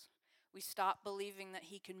miracles. We stop believing that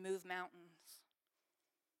he can move mountains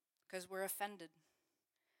because we're offended.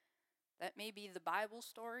 That may be the Bible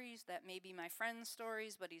stories, that may be my friend's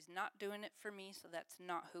stories, but he's not doing it for me, so that's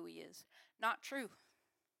not who he is. Not true.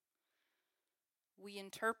 We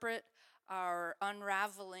interpret our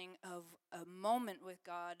unraveling of a moment with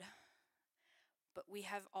God, but we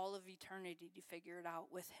have all of eternity to figure it out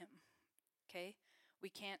with him. Okay? We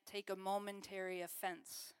can't take a momentary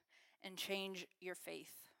offense and change your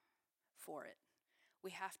faith for it.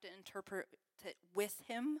 We have to interpret it with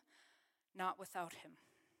him, not without him.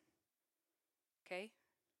 Okay?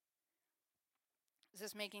 Is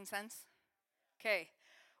this making sense? Okay.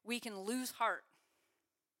 We can lose heart.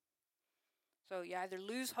 So you either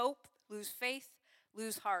lose hope, lose faith,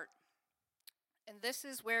 lose heart. And this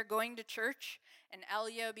is where going to church and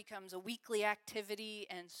Elia becomes a weekly activity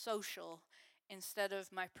and social instead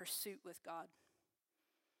of my pursuit with God.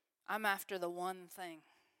 I'm after the one thing.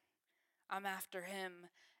 I'm after him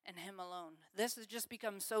and him alone. This has just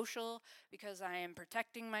become social because I am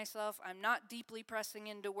protecting myself. I'm not deeply pressing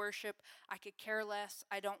into worship. I could care less.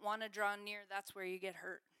 I don't want to draw near. That's where you get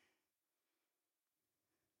hurt.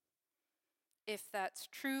 If that's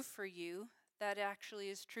true for you, that actually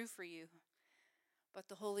is true for you. But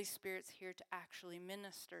the Holy Spirit's here to actually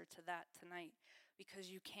minister to that tonight because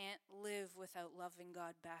you can't live without loving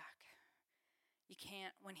God back. You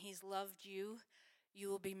can't. When he's loved you, you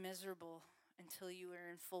will be miserable until you are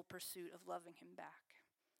in full pursuit of loving him back.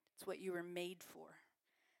 It's what you were made for.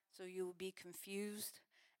 So you will be confused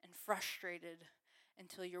and frustrated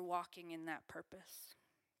until you're walking in that purpose.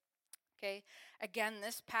 Okay? Again,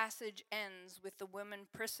 this passage ends with the woman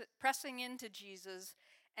pressing into Jesus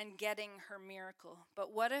and getting her miracle.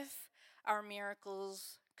 But what if our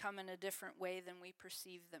miracles come in a different way than we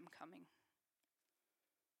perceive them coming?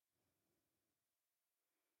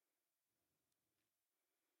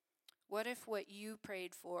 What if what you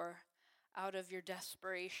prayed for out of your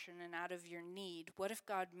desperation and out of your need, what if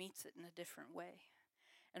God meets it in a different way?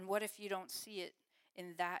 And what if you don't see it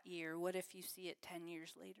in that year? What if you see it 10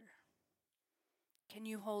 years later? Can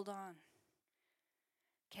you hold on?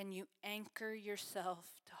 Can you anchor yourself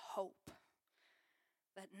to hope?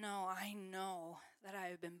 That no, I know that I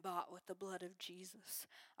have been bought with the blood of Jesus.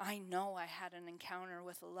 I know I had an encounter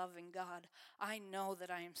with a loving God. I know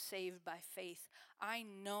that I am saved by faith. I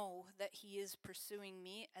know that he is pursuing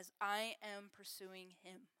me as I am pursuing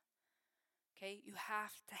him. Okay, you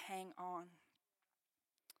have to hang on.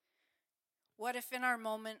 What if in our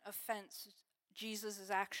moment of offense, Jesus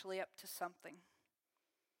is actually up to something?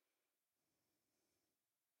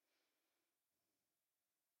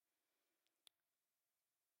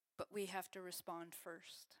 But we have to respond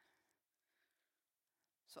first.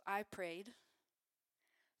 So I prayed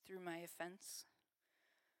through my offense.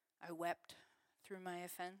 I wept through my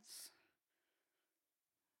offense.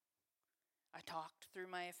 I talked through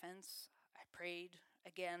my offense. I prayed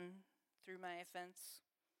again through my offense.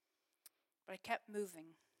 But I kept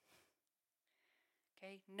moving.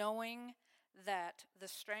 Okay, knowing that the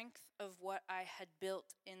strength of what I had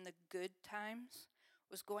built in the good times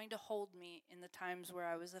was going to hold me in the times where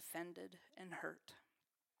I was offended and hurt.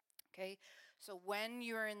 Okay, so when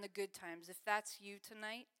you're in the good times, if that's you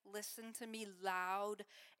tonight, listen to me loud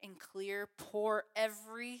and clear. Pour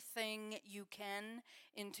everything you can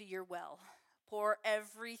into your well. Pour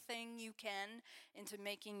everything you can into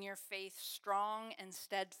making your faith strong and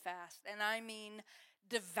steadfast. And I mean,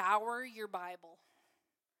 devour your Bible.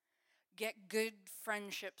 Get good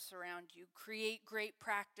friendships around you. Create great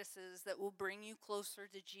practices that will bring you closer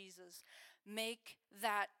to Jesus. Make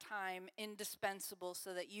that time indispensable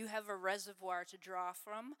so that you have a reservoir to draw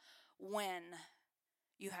from when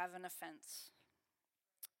you have an offense.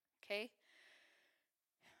 Okay?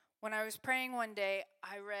 When I was praying one day,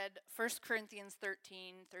 I read 1 Corinthians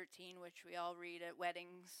 13:13, which we all read at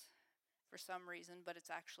weddings for some reason, but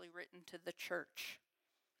it's actually written to the church,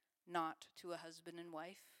 not to a husband and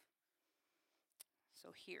wife. So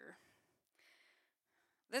here.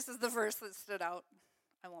 This is the verse that stood out.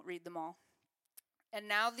 I won't read them all. And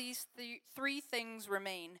now these three things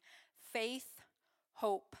remain: faith,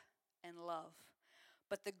 hope, and love.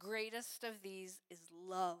 But the greatest of these is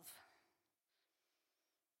love.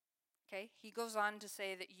 Okay? He goes on to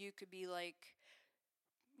say that you could be like,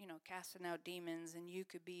 casting out demons, and you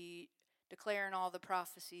could be declaring all the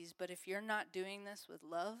prophecies, but if you're not doing this with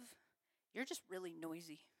love, you're just really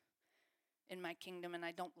noisy in my kingdom, and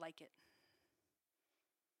I don't like it.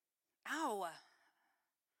 Ow.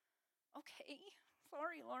 Okay.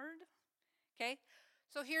 Sorry, Lord. Okay?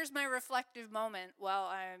 So here's my reflective moment while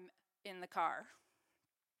I'm in the car.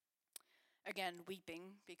 Again, weeping,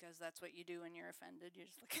 because that's what you do when you're offended. You're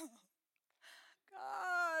just like,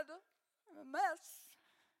 God, I'm a mess.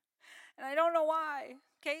 And I don't know why.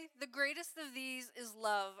 Okay? The greatest of these is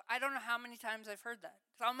love. I don't know how many times I've heard that.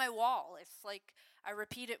 It's on my wall. It's like I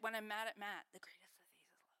repeat it when I'm mad at Matt. The greatest of these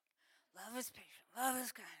is love. Love is patient. Love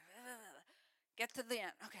is kind. Get to the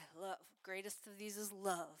end. Okay, love. Greatest of these is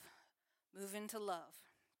love. Move into love.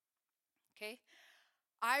 Okay?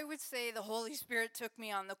 I would say the Holy Spirit took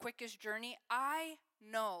me on the quickest journey. I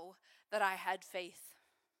know that I had faith.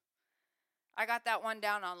 I got that one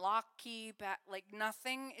down on lock, key, like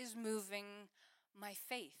nothing is moving my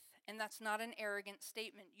faith. And that's not an arrogant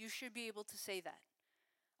statement. You should be able to say that.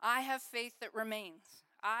 I have faith that remains.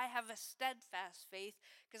 I have a steadfast faith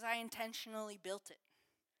because I intentionally built it.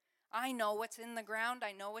 I know what's in the ground.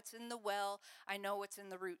 I know what's in the well. I know what's in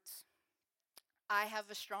the roots. I have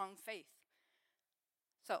a strong faith.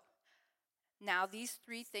 So, now these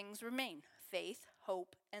three things remain: faith,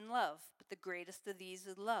 hope, and love. But the greatest of these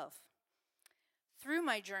is love. Through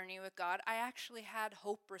my journey with God, I actually had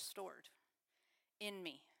hope restored in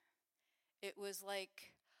me. It was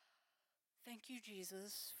like, thank you,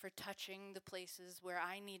 Jesus, for touching the places where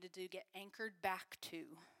I needed to get anchored back to,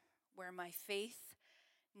 where my faith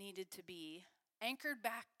needed to be anchored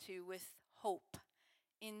back to with hope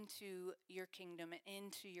into your kingdom and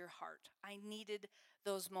into your heart. I needed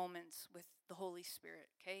those moments with the Holy Spirit,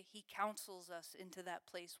 okay? He counsels us into that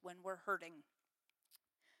place when we're hurting.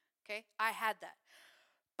 Okay? I had that.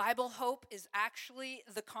 Bible hope is actually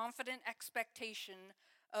the confident expectation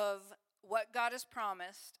of what God has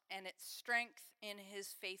promised and its strength in his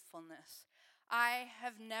faithfulness. I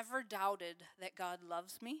have never doubted that God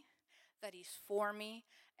loves me, that he's for me,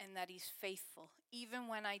 and that he's faithful, even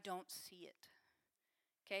when I don't see it.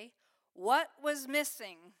 Okay? What was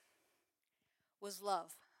missing was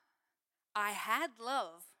love. I had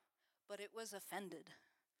love, but it was offended.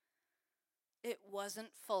 It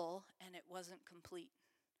wasn't full and it wasn't complete.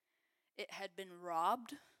 It had been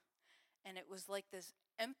robbed, and it was like this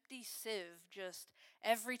empty sieve. Just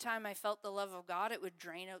every time I felt the love of God, it would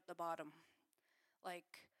drain out the bottom. Like,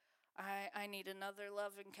 I need another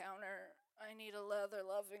love encounter. I need another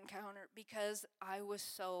love encounter, because I was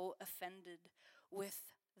so offended with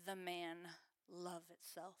the man love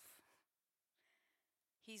itself.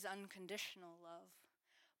 He's unconditional love,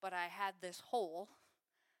 but I had this hole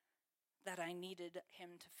that I needed him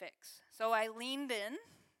to fix. So I leaned in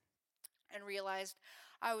and realized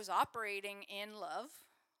I was operating in love,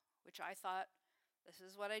 which I thought, this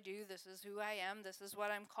is what I do, this is who I am, this is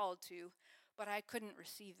what I'm called to, but I couldn't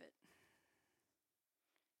receive it.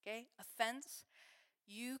 Okay? Offense,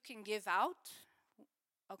 you can give out.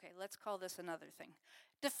 Okay, let's call this another thing.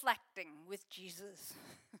 Deflecting with Jesus.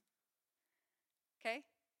 Okay?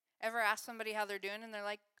 Ever ask somebody how they're doing and they're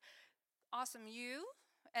like, awesome, you?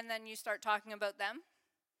 And then you start talking about them?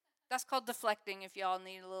 That's called deflecting, if y'all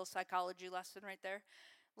need a little psychology lesson right there.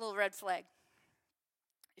 A little red flag.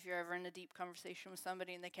 If you're ever in a deep conversation with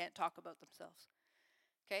somebody and they can't talk about themselves.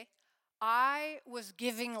 Okay? I was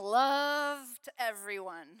giving love to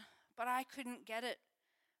everyone, but I couldn't get it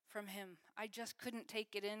from him. I just couldn't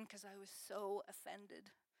take it in because I was so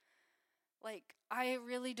offended. Like, I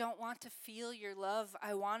really don't want to feel your love.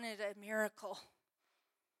 I wanted a miracle.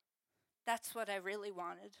 That's what I really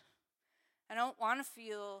wanted. I don't want to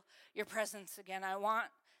feel your presence again. I want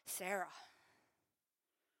Sarah.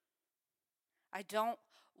 I don't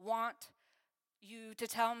want you to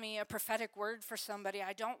tell me a prophetic word for somebody.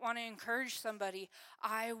 I don't want to encourage somebody.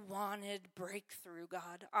 I wanted breakthrough,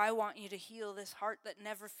 God. I want you to heal this heart that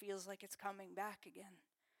never feels like it's coming back again.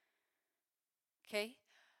 Okay?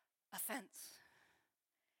 Offense.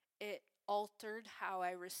 It altered how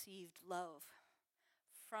I received love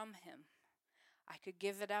from him. I could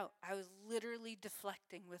give it out. I was literally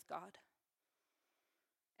deflecting with God.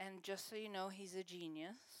 And just so you know, he's a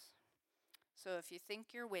genius. So if you think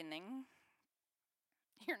you're winning,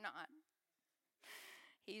 you're not.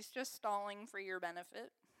 He's just stalling for your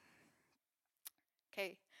benefit.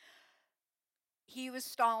 Okay. He was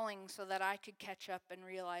stalling so that I could catch up and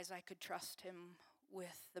realize I could trust him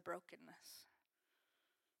with the brokenness.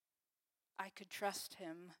 I could trust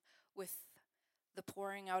him with the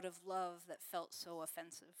pouring out of love that felt so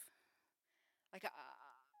offensive. Like,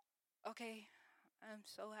 okay, I'm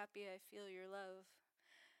so happy I feel your love.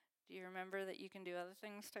 Do you remember that you can do other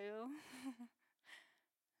things too?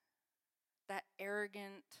 That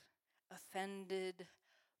arrogant, offended,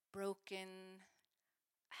 broken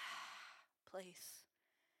place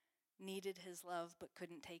needed his love but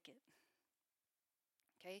couldn't take it.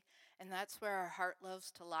 Okay? And that's where our heart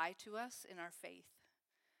loves to lie to us in our faith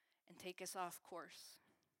and take us off course.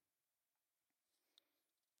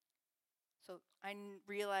 So I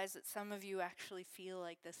realize that some of you actually feel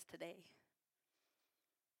like this today.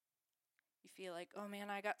 You feel like, oh man,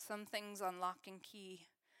 I got some things on lock and key.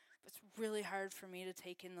 But it's really hard for me to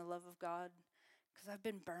take in the love of God because I've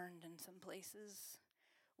been burned in some places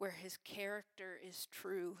where his character is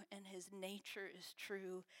true and his nature is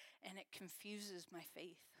true, and it confuses my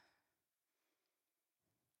faith.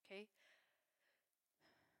 Okay?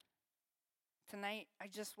 Tonight, I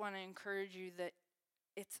just want to encourage you that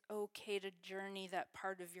it's okay to journey that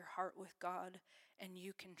part of your heart with God, and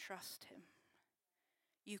you can trust him.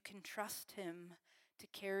 You can trust him to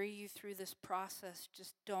carry you through this process.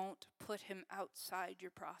 Just don't put him outside your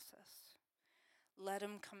process. Let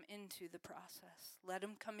him come into the process. Let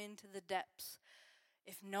him come into the depths.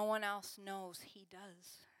 If no one else knows, he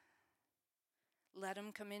does. Let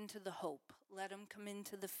him come into the hope. Let him come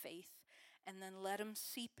into the faith. And then let him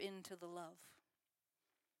seep into the love.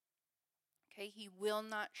 Okay, he will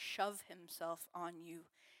not shove himself on you.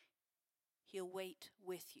 He'll wait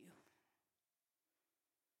with you.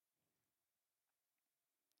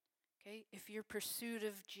 Okay, if your pursuit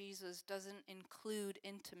of Jesus doesn't include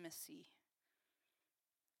intimacy,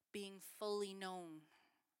 being fully known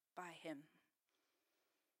by him,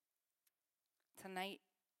 tonight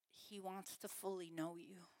he wants to fully know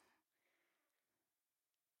you.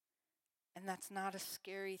 And that's not a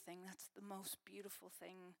scary thing. That's the most beautiful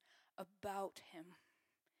thing about him,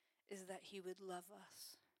 is that he would love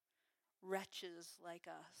us. Wretches like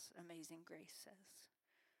us, Amazing Grace says.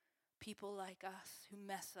 People like us who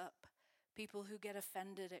mess up. People who get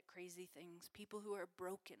offended at crazy things. People who are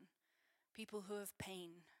broken. People who have pain.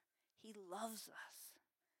 He loves us.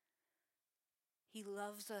 He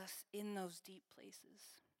loves us in those deep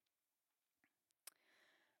places.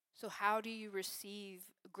 So how do you receive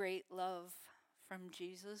great love from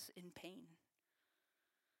Jesus in pain?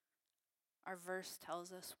 Our verse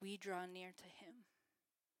tells us we draw near to him.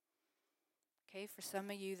 Okay, for some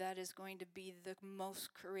of you, that is going to be the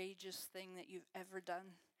most courageous thing that you've ever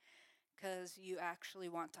done, because you actually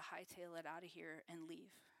want to hightail it out of here and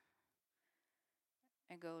leave.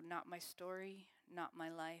 And go, not my story, not my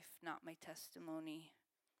life, not my testimony.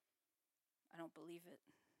 I don't believe it.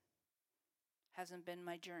 Hasn't been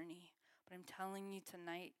my journey. But I'm telling you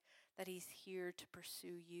tonight that he's here to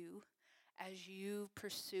pursue you. As you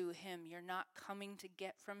pursue him, you're not coming to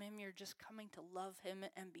get from him. You're just coming to love him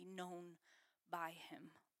and be known by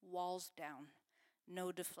him. Walls down.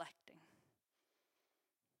 No deflecting.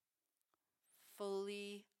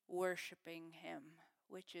 Fully worshiping him,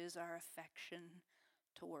 which is our affection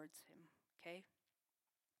towards him. Okay?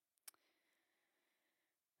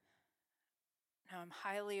 Now, I'm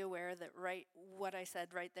highly aware that what I said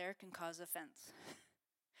right there can cause offense.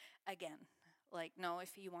 Again, like, no,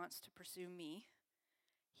 if he wants to pursue me,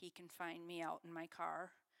 he can find me out in my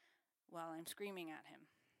car while I'm screaming at him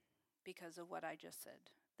because of what I just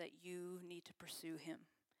said, that you need to pursue him.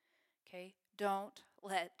 Okay? Don't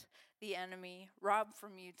let the enemy rob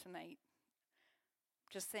from you tonight.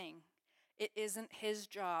 Just saying, it isn't his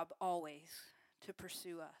job always to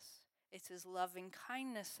pursue us. It's his loving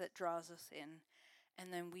kindness that draws us in,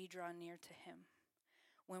 and then we draw near to him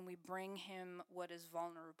when we bring him what is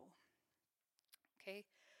vulnerable. Okay?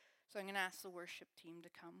 So I'm going to ask the worship team to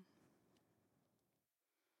come.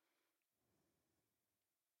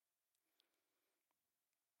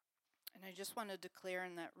 And I just want to declare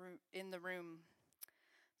in the room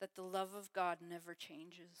that the love of God never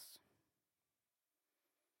changes.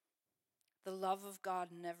 The love of God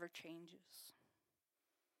never changes.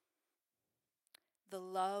 The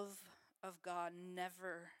love of God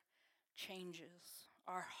never changes.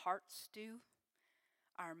 Our hearts do.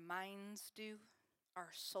 Our minds do. our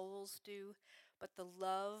souls do, but the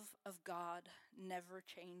love of God never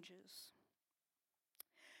changes.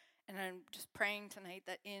 And I'm just praying tonight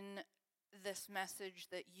that in this message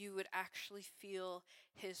that you would actually feel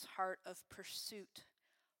his heart of pursuit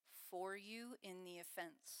for you in the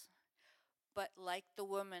offense. But like the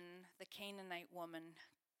woman, the Canaanite woman,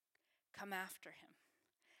 come after him.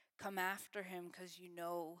 Come after him because you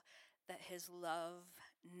know that his love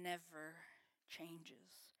never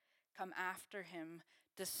changes. Come after him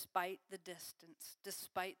despite the distance,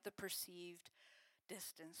 despite the perceived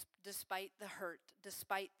distance, despite the hurt,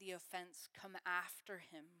 despite the offense. Come after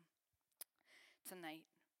him tonight.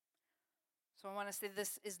 So I want to say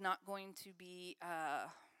this is not going to be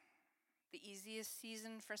the easiest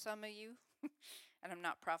season for some of you. And I'm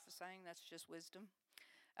not prophesying, that's just wisdom.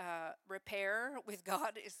 Repair with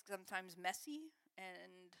God is sometimes messy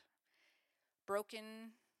and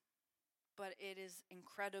broken, but it is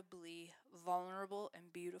incredibly vulnerable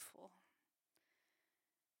and beautiful.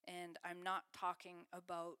 And I'm not talking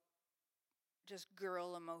about just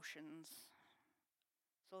girl emotions.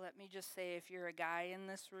 So let me just say, if you're a guy in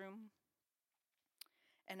this room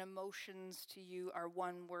and emotions to you are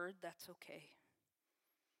one word, that's okay.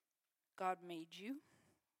 God made you.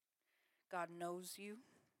 God knows you.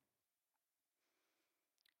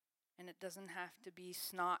 And it doesn't have to be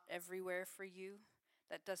snot everywhere for you.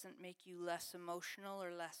 That doesn't make you less emotional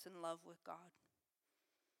or less in love with God.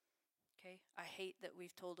 Okay? I hate that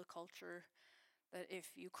we've told a culture that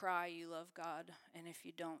if you cry, you love God, and if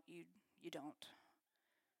you don't, you don't.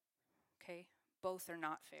 Okay? Both are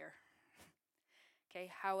not fair.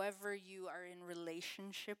 Okay? However you are in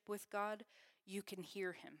relationship with God, you can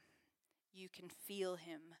hear him. You can feel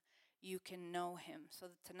him. You can know him. So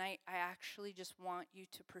tonight, I actually just want you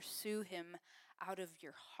to pursue him out of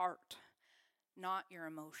your heart, not your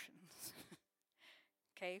emotions.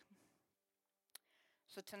 Okay?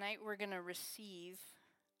 So tonight we're going to receive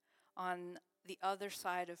on the other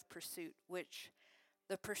side of pursuit, which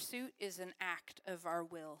the pursuit is an act of our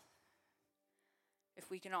will. If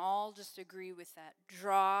we can all just agree with that.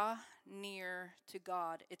 Draw near to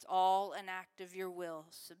God. It's all an act of your will.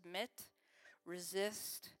 Submit,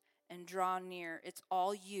 resist, and draw near. It's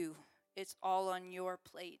all you. It's all on your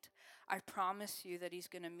plate. I promise you that he's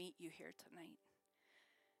going to meet you here tonight.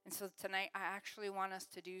 And so tonight I actually want us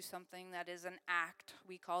to do something that is an act.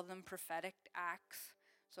 We call them prophetic acts.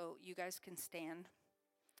 So you guys can stand.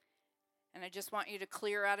 And I just want you to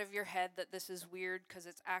clear out of your head that this is weird, because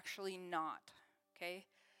it's actually not. Okay?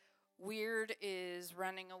 Weird is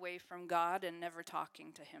running away from God and never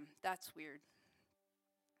talking to him. That's weird.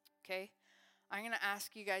 Okay? I'm going to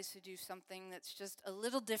ask you guys to do something that's just a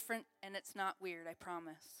little different, and it's not weird, I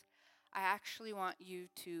promise. I actually want you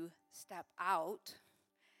to step out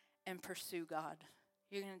and pursue God.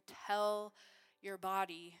 You're going to tell your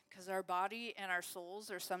body, because our body and our souls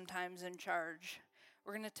are sometimes in charge.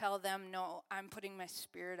 We're going to tell them, no, I'm putting my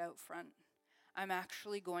spirit out front. I'm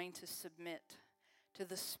actually going to submit to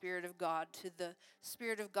the Spirit of God, to the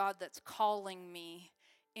Spirit of God that's calling me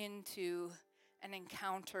into an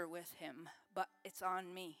encounter with him, but it's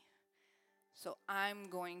on me. So I'm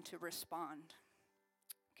going to respond.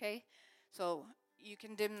 Okay? So you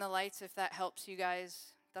can dim the lights if that helps you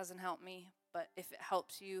guys. Doesn't help me, but if it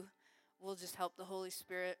helps you, we'll just help the Holy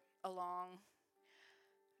Spirit along.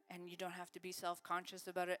 And you don't have to be self-conscious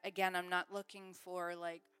about it. Again, I'm not looking for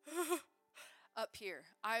like up here.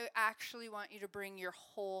 I actually want you to bring your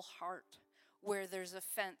whole heart. Where there's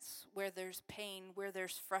offense, where there's pain, where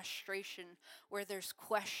there's frustration, where there's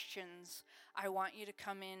questions, I want you to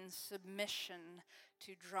come in submission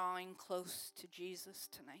to drawing close to Jesus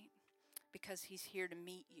tonight, because he's here to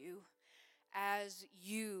meet you as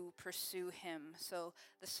you pursue him. So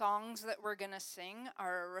the songs that we're going to sing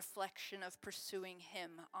are a reflection of pursuing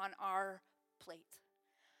him on our plate,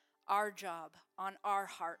 our job, on our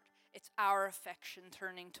heart. It's our affection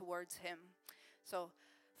turning towards him. So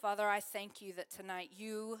Father, I thank you that tonight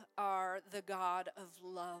you are the God of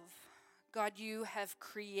love. God, you have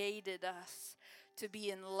created us to be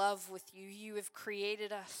in love with you. You have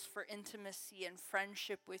created us for intimacy and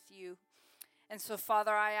friendship with you. And so,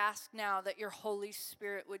 Father, I ask now that your Holy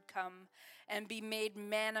Spirit would come and be made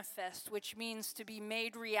manifest, which means to be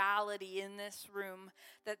made reality in this room,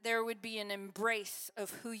 that there would be an embrace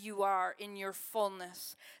of who you are in your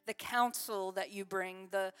fullness, the counsel that you bring,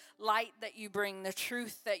 the light that you bring, the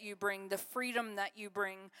truth that you bring, the freedom that you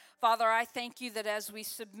bring. Father, I thank you that as we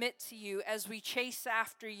submit to you, as we chase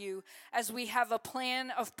after you, as we have a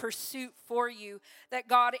plan of pursuit for you, that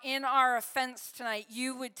God, in our offense tonight,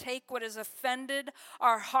 you would take what has offended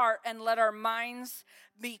our heart and let our minds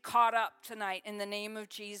be caught up tonight in the name of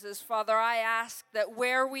Jesus. Father, I ask that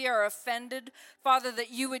where we are offended, Father,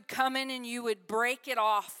 that you would come in and you would break it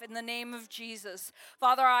off in the name of Jesus.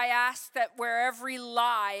 Father, I ask that where every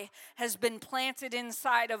lie has been planted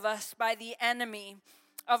inside of us by the enemy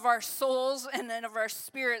of our souls and then of our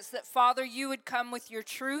spirits, that Father, you would come with your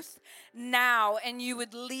truth now and you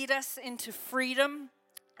would lead us into freedom.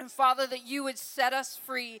 And Father, that you would set us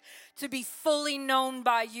free to be fully known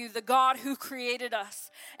by you, the God who created us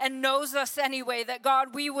and knows us anyway. That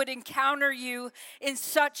God, we would encounter you in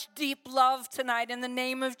such deep love tonight in the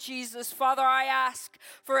name of Jesus. Father, I ask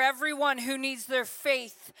for everyone who needs their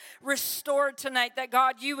faith restored tonight, that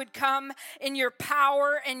God, you would come in your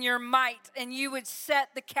power and your might and you would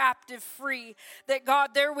set the captive free. That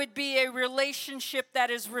God, there would be a relationship that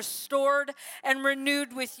is restored and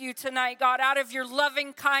renewed with you tonight. God, out of your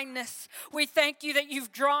loving kindness, we thank you that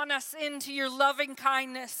you've drawn us into your loving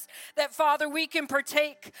kindness, that Father, we can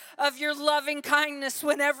partake of your loving kindness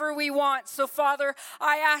whenever we want. So Father,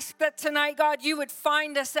 I ask that tonight, God, you would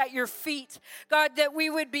find us at your feet, God, that we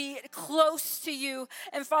would be close to you,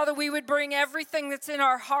 and Father, we would bring everything that's in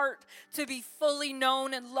our heart to be fully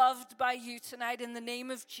known and loved by you tonight in the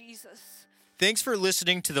name of Jesus. Thanks for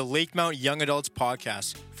listening to the Lakemount Young Adults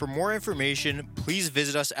Podcast. For more information, please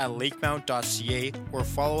visit us at lakemount.ca or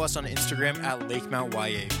follow us on Instagram at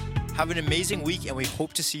LakeMountYA. Have an amazing week, and we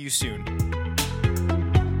hope to see you soon.